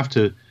 I don't have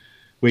to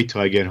wait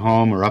till I get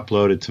home or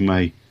upload it to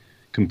my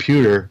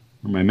computer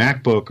or my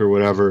MacBook or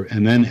whatever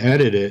and then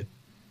edit it.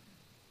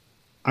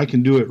 I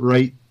can do it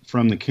right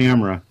from the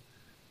camera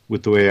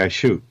with the way I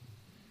shoot.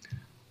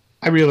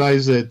 I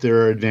realize that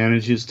there are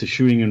advantages to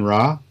shooting in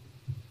RAW,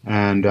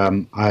 and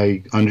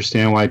I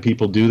understand why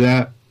people do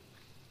that.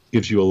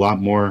 Gives you a lot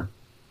more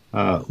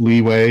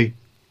leeway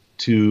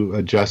to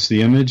adjust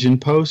the image in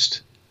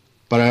post.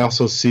 But I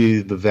also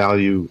see the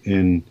value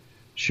in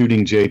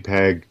shooting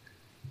JPEG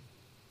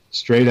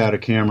straight out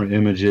of camera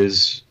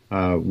images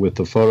with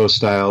the photo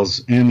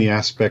styles and the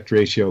aspect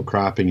ratio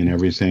cropping and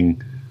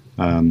everything.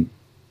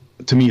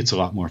 To me, it's a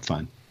lot more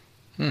fun.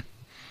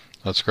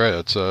 That's great.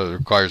 It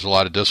requires a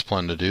lot of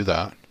discipline to do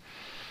that.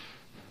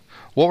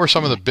 What were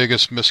some of the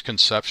biggest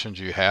misconceptions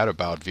you had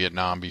about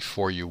Vietnam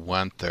before you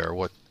went there?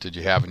 What did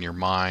you have in your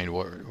mind?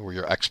 What were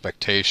your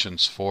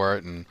expectations for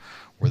it, and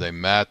were they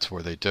met?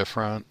 Were they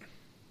different?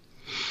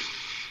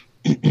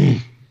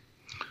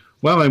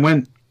 Well, I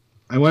went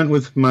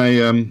with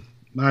my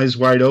eyes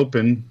wide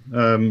open,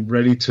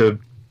 ready to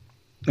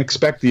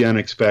expect the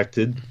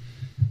unexpected.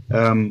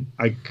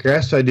 I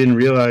guess I didn't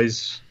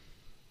realize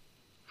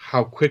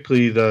how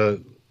quickly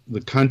the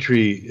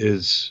country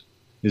is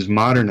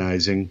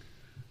modernizing.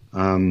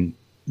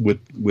 With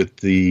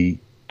the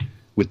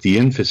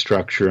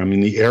infrastructure. I mean,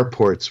 the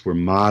airports were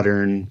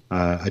modern.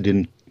 I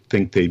didn't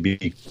think they'd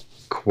be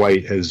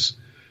quite as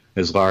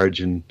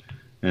large and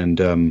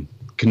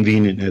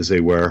convenient as they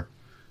were.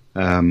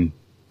 But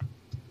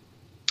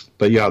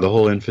yeah, the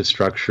whole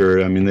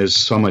infrastructure. I mean, there's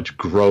so much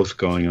growth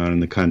going on in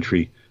the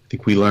country. I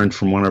think we learned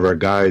from one of our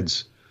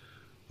guides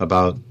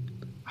about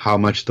how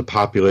much the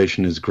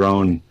population has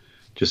grown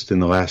just in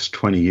the last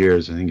 20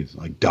 years. I think it's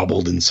like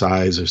doubled in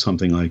size or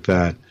something like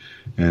that.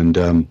 And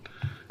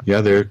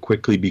they're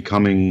quickly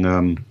becoming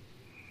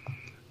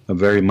a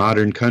very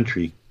modern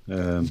country.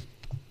 Their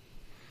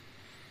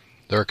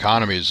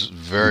economy is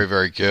very,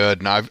 very good.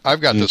 And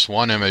I've got this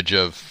one image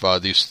of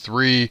these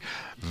three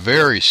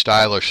very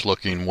stylish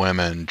looking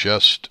women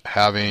just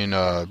having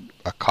a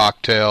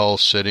cocktail,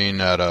 sitting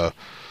at a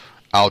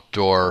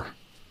outdoor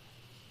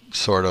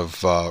sort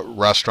of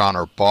restaurant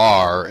or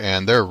bar,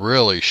 and they're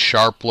really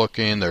sharp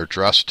looking. They're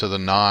dressed to the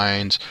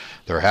nines.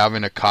 They're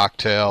having a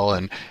cocktail,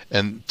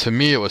 and to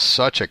me it was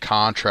such a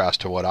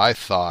contrast to what I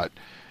thought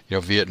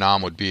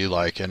Vietnam would be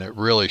like, and it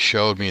really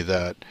showed me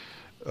that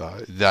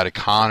that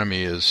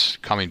economy is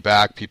coming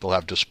back. People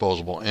have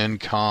disposable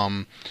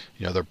income.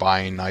 They're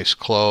buying nice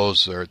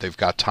clothes. They've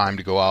got time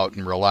to go out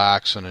and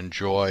relax and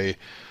enjoy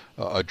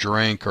a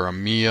drink or a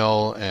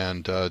meal,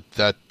 and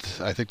that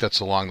I think that's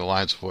along the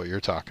lines of what you're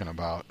talking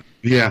about.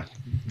 Yeah,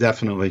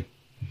 definitely.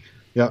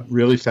 Yeah,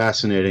 really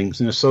fascinating.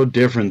 It's so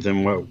different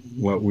than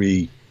what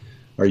we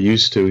are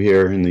used to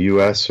here in the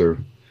U.S.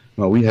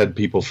 We had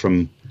people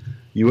from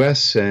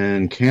U.S.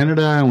 and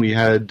Canada, and we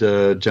had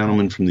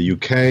gentlemen from the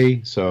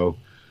U.K. So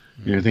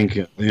I think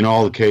in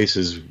all the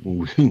cases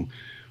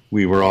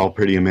we were all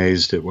pretty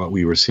amazed at what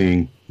we were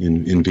seeing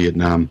in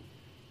Vietnam.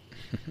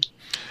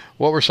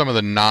 What were some of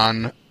the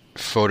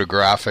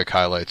non-photographic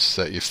highlights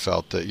that you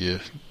felt that you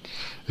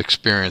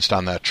experienced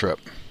on that trip?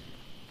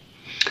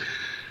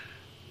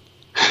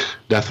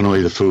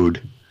 Definitely the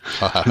food.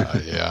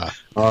 Yeah.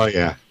 Oh,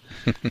 yeah.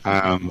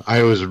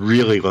 I was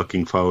really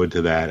looking forward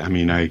to that. I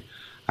mean, I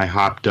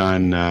hopped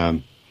on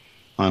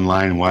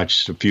online and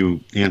watched a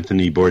few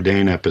Anthony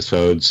Bourdain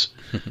episodes,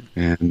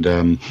 and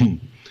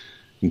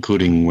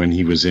including when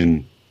he was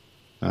in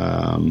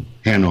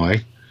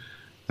Hanoi.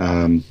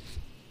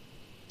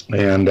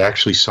 and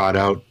actually sought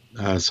out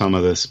some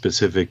of the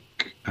specific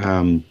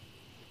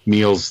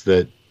meals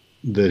that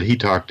he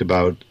talked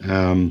about.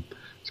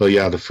 So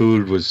yeah, the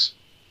food was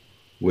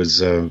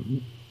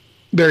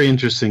very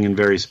interesting and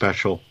very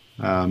special.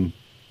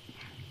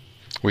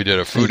 We did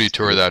a foodie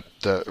tour that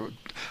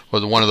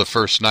was one of the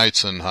first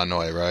nights in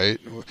Hanoi, right?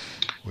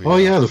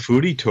 Yeah, the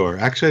foodie tour.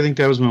 Actually, I think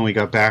that was when we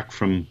got back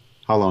from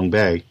Ha Long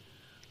Bay.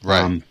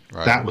 Right.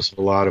 That was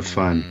a lot of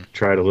fun.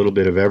 Tried a little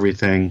bit of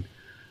everything.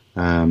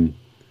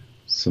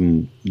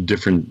 Some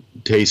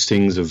different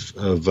tastings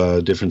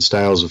of different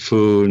styles of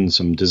food and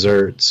some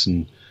desserts.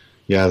 And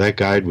yeah, that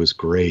guide was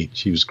great.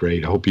 She was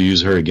great. I hope you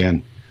use her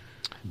again.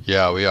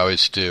 Yeah, we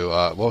always do.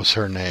 What was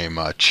her name?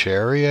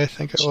 Cherry, I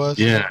think it was.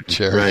 Yeah,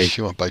 Cherry. Right.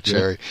 She went by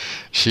Cherry. Yeah.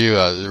 She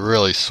was a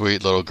really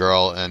sweet little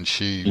girl, and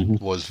she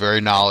was very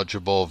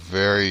knowledgeable,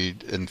 very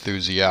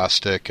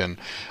enthusiastic. And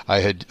I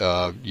had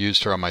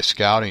used her on my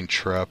scouting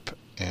trip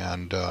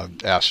and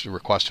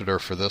requested her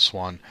for this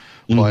one.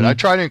 But I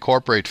try to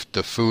incorporate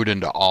the food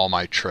into all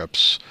my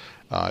trips.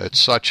 It's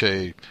such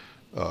a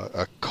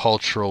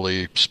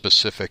culturally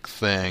specific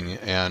thing,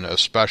 and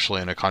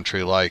especially in a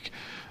country like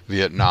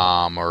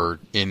Vietnam or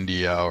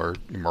India or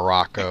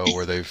Morocco,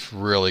 where they've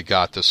really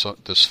got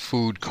this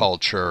food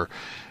culture.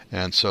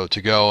 And so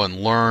to go and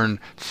learn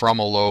from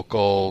a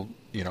local,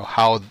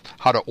 how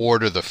to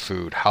order the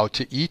food, how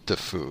to eat the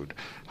food,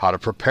 how to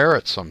prepare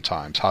it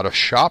sometimes, how to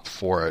shop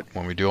for it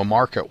when we do a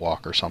market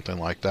walk or something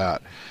like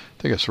that.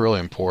 I think it's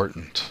really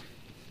important.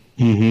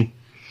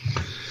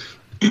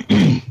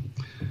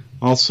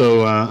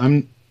 Also,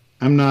 I'm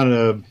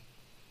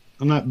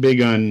not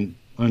big on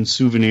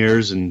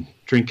souvenirs and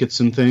trinkets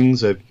and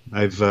things.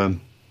 I've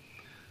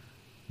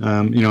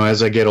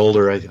as I get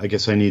older, I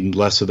guess I need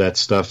less of that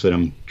stuff that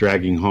I'm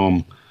dragging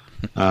home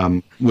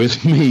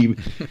with me.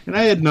 And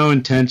I had no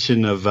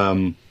intention of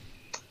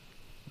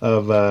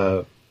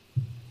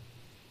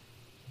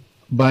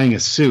buying a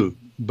suit,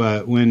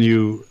 but when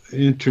you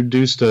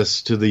introduced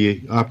us to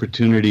the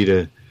opportunity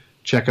to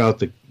check out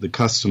the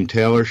custom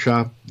tailor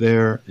shop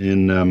there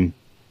in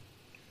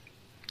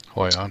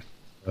Hoi An.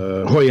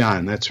 Hoi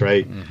An, that's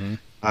right.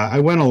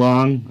 I went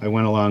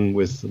along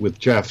with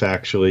Jeff,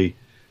 actually,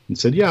 and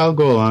said, yeah, I'll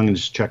go along and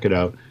just check it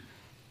out.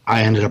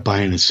 I ended up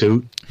buying a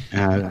suit.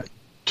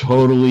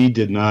 Totally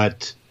did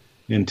not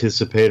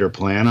anticipate or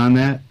plan on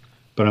that,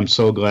 but I'm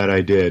so glad I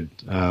did.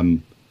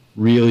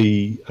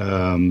 Really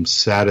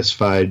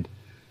satisfied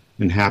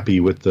and happy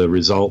with the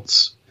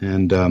results,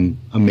 and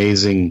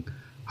amazing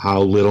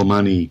how little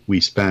money we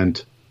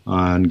spent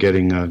on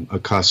getting a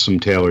custom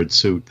tailored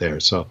suit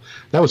there. So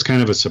that was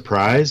kind of a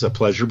surprise, a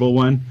pleasurable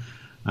one.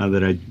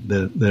 That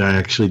I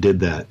actually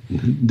did that.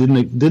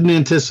 Didn't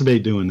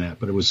anticipate doing that,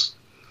 but it was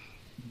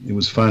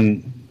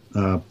fun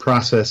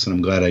process, and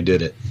I'm glad I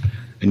did it.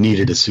 I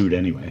needed a suit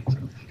anyway. So.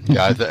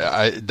 Yeah,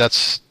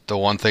 that's the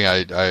one thing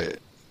I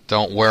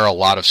don't wear a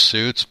lot of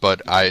suits,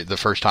 but the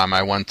first time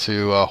I went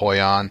to Hoi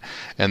An,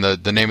 and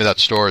the name of that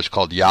store is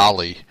called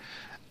Yali,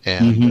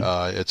 and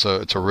it's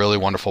a really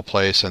wonderful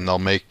place, and they'll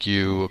make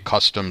you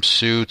custom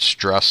suits,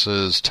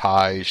 dresses,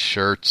 ties,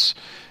 shirts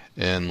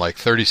in like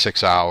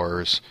 36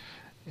 hours.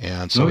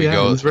 And so we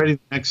go. It was ready the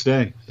next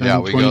day. Yeah,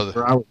 we go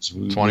 24 hours.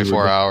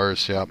 24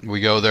 hours. Yeah,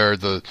 we go there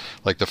the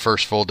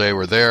first full day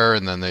we're there,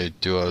 and then they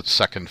do a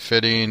second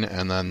fitting,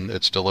 and then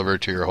it's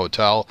delivered to your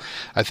hotel.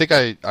 I think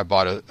I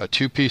bought a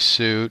 2-piece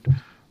suit,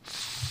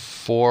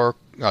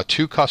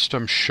 2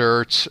 custom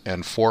shirts,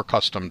 and 4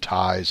 custom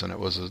ties, and it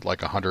was like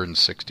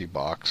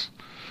 $160.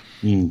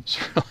 It's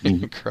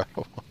really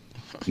incredible.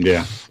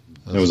 Yeah,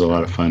 that was a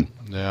lot of fun.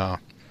 Yeah.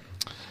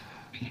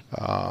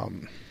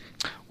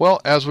 Well,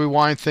 as we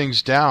wind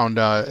things down,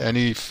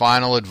 any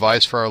final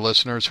advice for our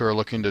listeners who are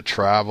looking to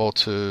travel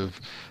to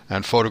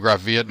and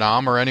photograph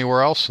Vietnam or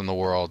anywhere else in the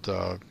world?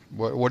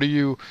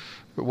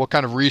 What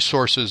kind of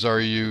resources are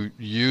you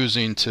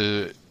using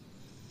to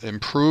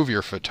improve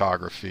your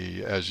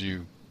photography as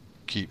you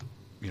keep,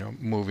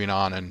 moving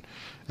on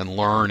and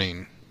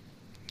learning,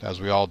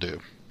 as we all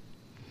do?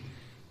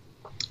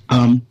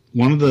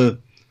 One of the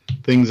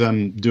things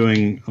I'm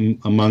doing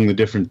among the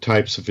different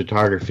types of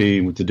photography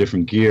with the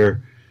different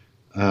gear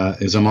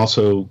is I'm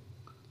also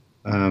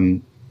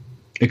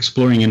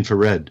exploring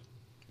infrared.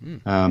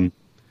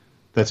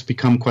 That's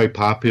become quite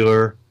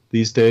popular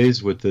these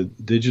days with the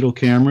digital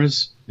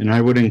cameras, and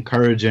I would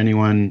encourage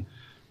anyone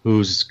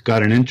who's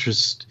got an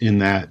interest in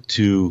that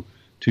to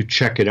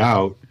check it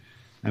out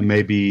and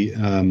maybe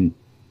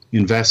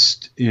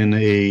invest in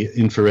a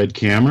infrared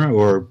camera,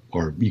 or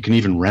you can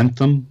even rent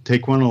them,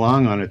 take one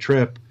along on a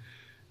trip,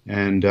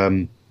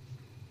 and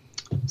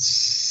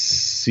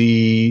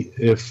see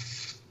if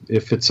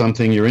it's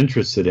something you're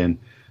interested in.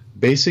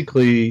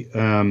 Basically,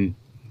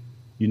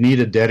 you need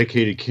a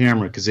dedicated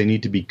camera because they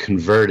need to be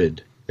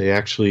converted. They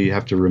actually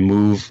have to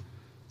remove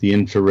the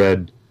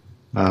infrared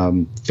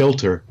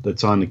filter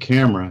that's on the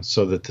camera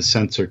so that the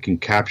sensor can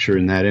capture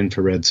in that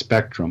infrared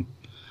spectrum.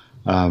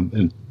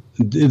 And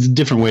it's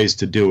different ways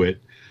to do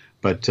it,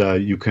 but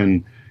you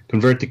can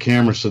convert the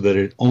camera so that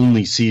it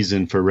only sees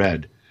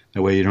infrared.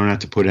 That way you don't have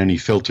to put any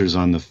filters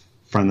on the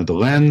front of the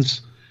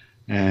lens.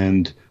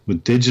 And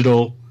with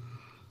digital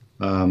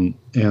and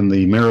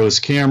the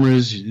mirrorless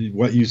cameras,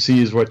 what you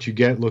see is what you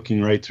get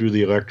looking right through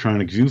the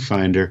electronic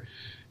viewfinder.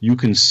 You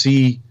can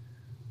see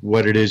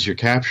what it is you're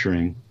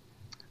capturing.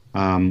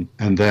 And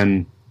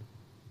then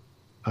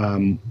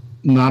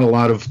not a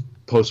lot of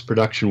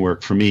post-production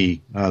work for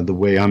me, the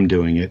way I'm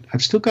doing it.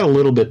 I've still got a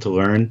little bit to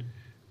learn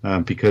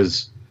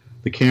because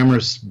the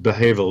cameras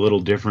behave a little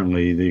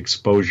differently. The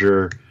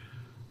exposure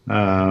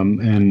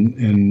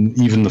and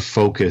even the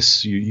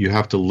focus, you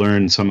have to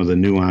learn some of the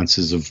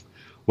nuances of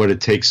what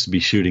it takes to be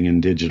shooting in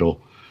digital.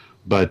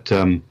 But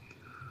a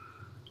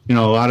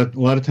lot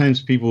of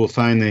times people will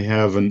find they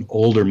have an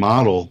older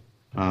model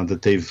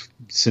that they've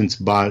since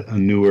bought a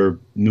newer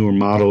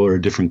model or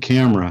a different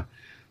camera.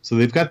 So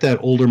they've got that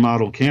older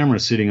model camera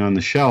sitting on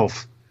the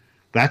shelf.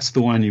 That's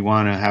the one you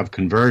want to have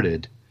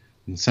converted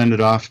and send it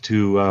off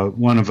to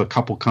one of a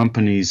couple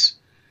companies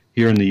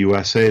here in the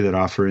USA that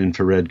offer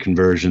infrared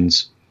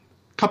conversions.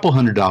 Couple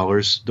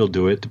 $100, they'll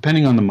do it,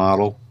 depending on the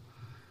model.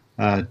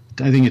 I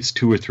think it's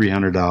 $200 or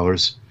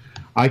 $300.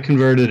 I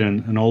converted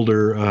an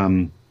older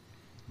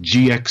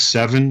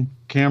GX7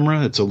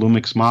 camera. It's a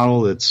Lumix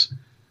model that's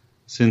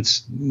since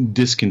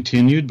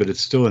discontinued, but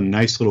it's still a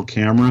nice little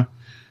camera.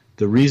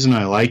 The reason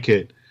I like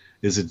it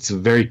is it's a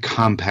very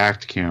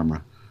compact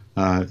camera.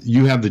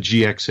 You have the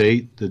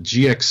GX8. The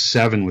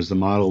GX7 was the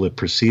model that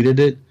preceded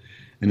it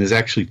and is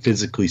actually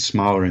physically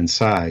smaller in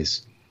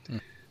size.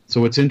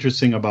 So what's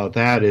interesting about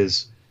that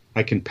is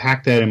I can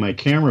pack that in my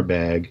camera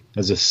bag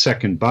as a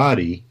second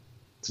body.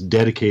 It's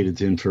dedicated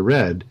to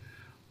infrared,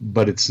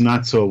 but it's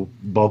not so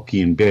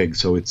bulky and big.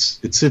 So it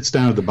sits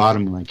down at the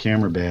bottom of my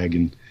camera bag,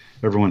 and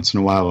every once in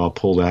a while I'll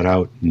pull that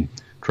out and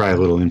try a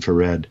little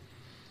infrared.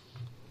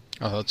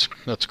 Oh,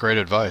 that's great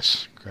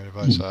advice. Great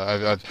advice.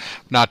 I've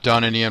not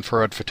done any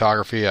infrared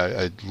photography.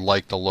 I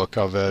like the look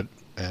of it,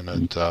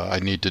 and I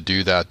need to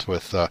do that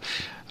with.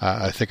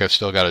 I think I've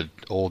still got an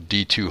old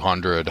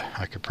D200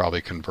 I could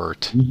probably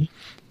convert,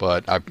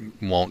 but I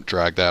won't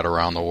drag that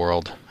around the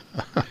world.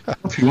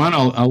 If you want,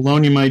 I'll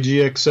loan you my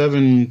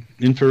GX7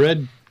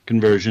 infrared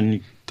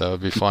conversion. That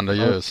would be fun to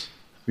use.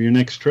 For your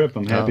next trip,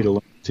 I'm happy to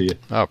loan it to you.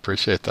 I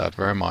appreciate that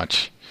very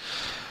much.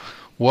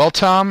 Well,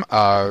 Tom,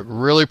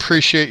 really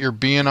appreciate your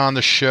being on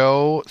the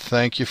show.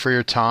 Thank you for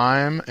your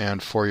time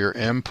and for your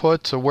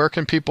input. So where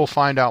can people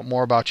find out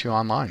more about you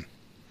online?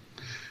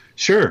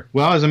 Sure.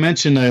 Well, as I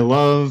mentioned, I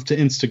love to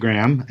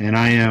Instagram, and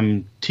I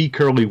am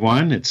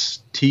TCurley1.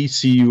 It's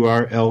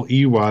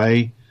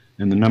TCurley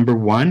and the number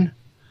 1.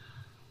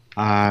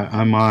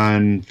 I'm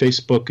on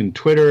Facebook and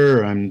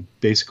Twitter. I'm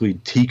basically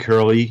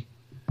TCurley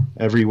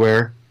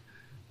everywhere.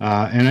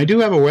 And I do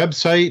have a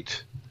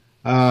website.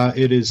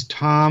 It is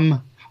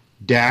Tom-Curley,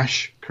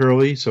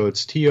 so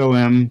it's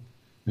Tom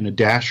and a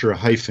dash or a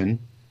hyphen,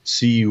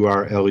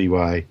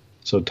 Curley.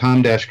 So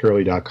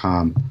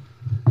tom-curley.com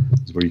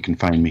is where you can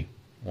find me.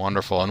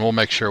 Wonderful. And we'll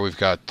make sure we've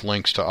got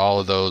links to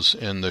all of those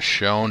in the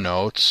show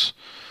notes.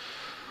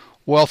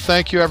 Well,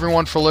 thank you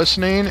everyone for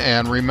listening,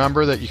 and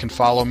remember that you can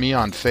follow me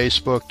on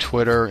Facebook,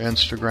 Twitter,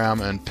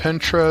 Instagram, and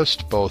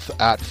Pinterest, both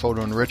at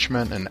Photo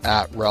Enrichment and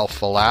at Ralph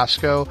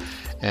Velasco.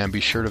 And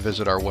be sure to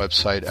visit our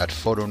website at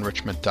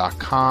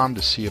photoenrichment.com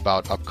to see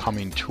about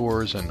upcoming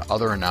tours and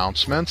other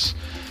announcements.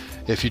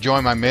 If you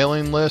join my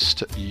mailing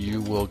list,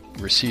 you will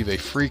receive a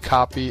free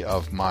copy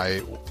of my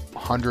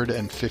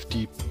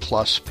 150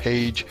 plus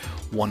page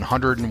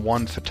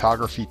 101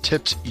 photography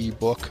tips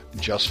ebook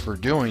just for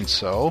doing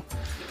so.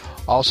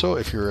 Also,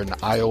 if you're an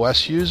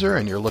iOS user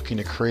and you're looking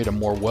to create a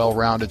more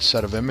well-rounded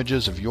set of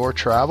images of your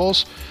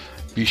travels,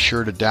 be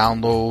sure to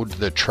download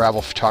the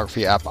travel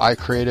photography app I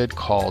created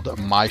called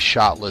My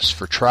Shot List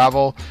for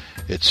Travel.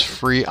 It's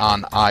free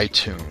on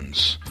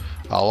iTunes.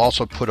 I'll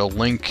also put a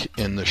link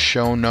in the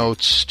show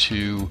notes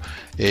to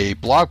a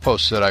blog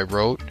post that I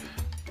wrote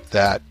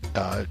that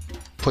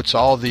puts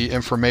all the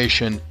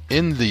information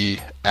in the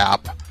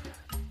app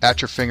at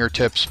your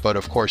fingertips, but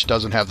of course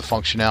doesn't have the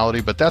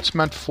functionality, but that's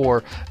meant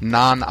for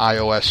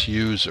non-iOS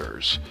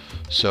users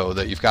so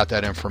that you've got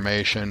that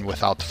information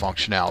without the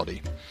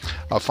functionality.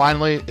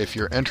 Finally, if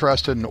you're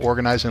interested in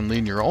organizing and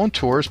leading your own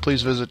tours,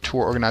 please visit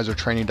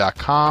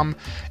tourorganizertraining.com,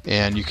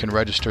 and you can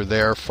register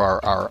there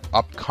for our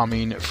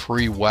upcoming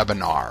free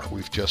webinar.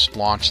 We've just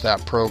launched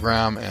that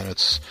program, and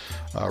it's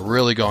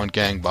really going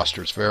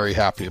gangbusters. Very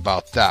happy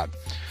about that.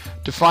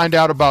 To find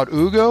out about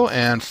Ugo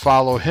and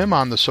follow him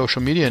on the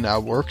social media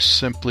networks,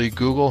 simply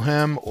Google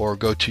him or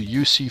go to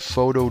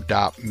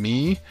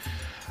ucphoto.me.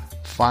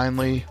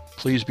 Finally,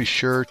 please be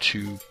sure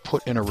to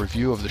put in a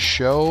review of the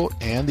show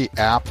and the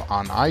app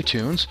on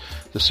iTunes.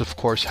 This, of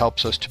course,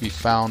 helps us to be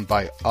found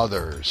by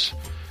others.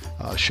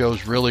 The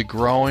show's really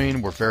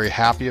growing. We're very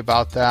happy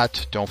about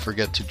that. Don't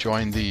forget to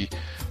join the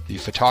the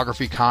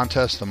photography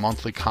contest, the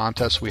monthly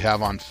contest we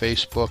have on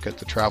Facebook at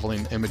the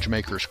Traveling Image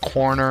Makers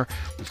Corner.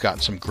 We've gotten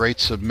some great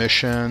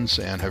submissions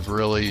and have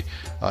really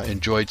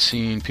enjoyed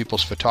seeing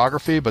people's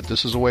photography, but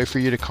this is a way for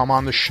you to come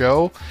on the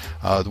show.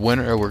 The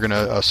winner, we're going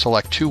to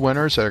select 2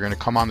 winners that are going to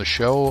come on the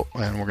show,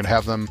 and we're going to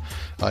have them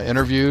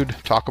interviewed,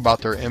 talk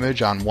about their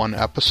image on one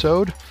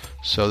episode.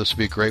 So this would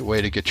be a great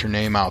way to get your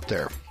name out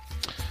there.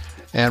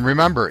 And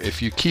remember,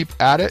 if you keep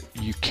at it,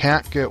 you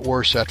can't get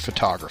worse at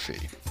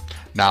photography.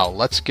 Now,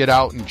 let's get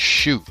out and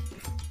shoot.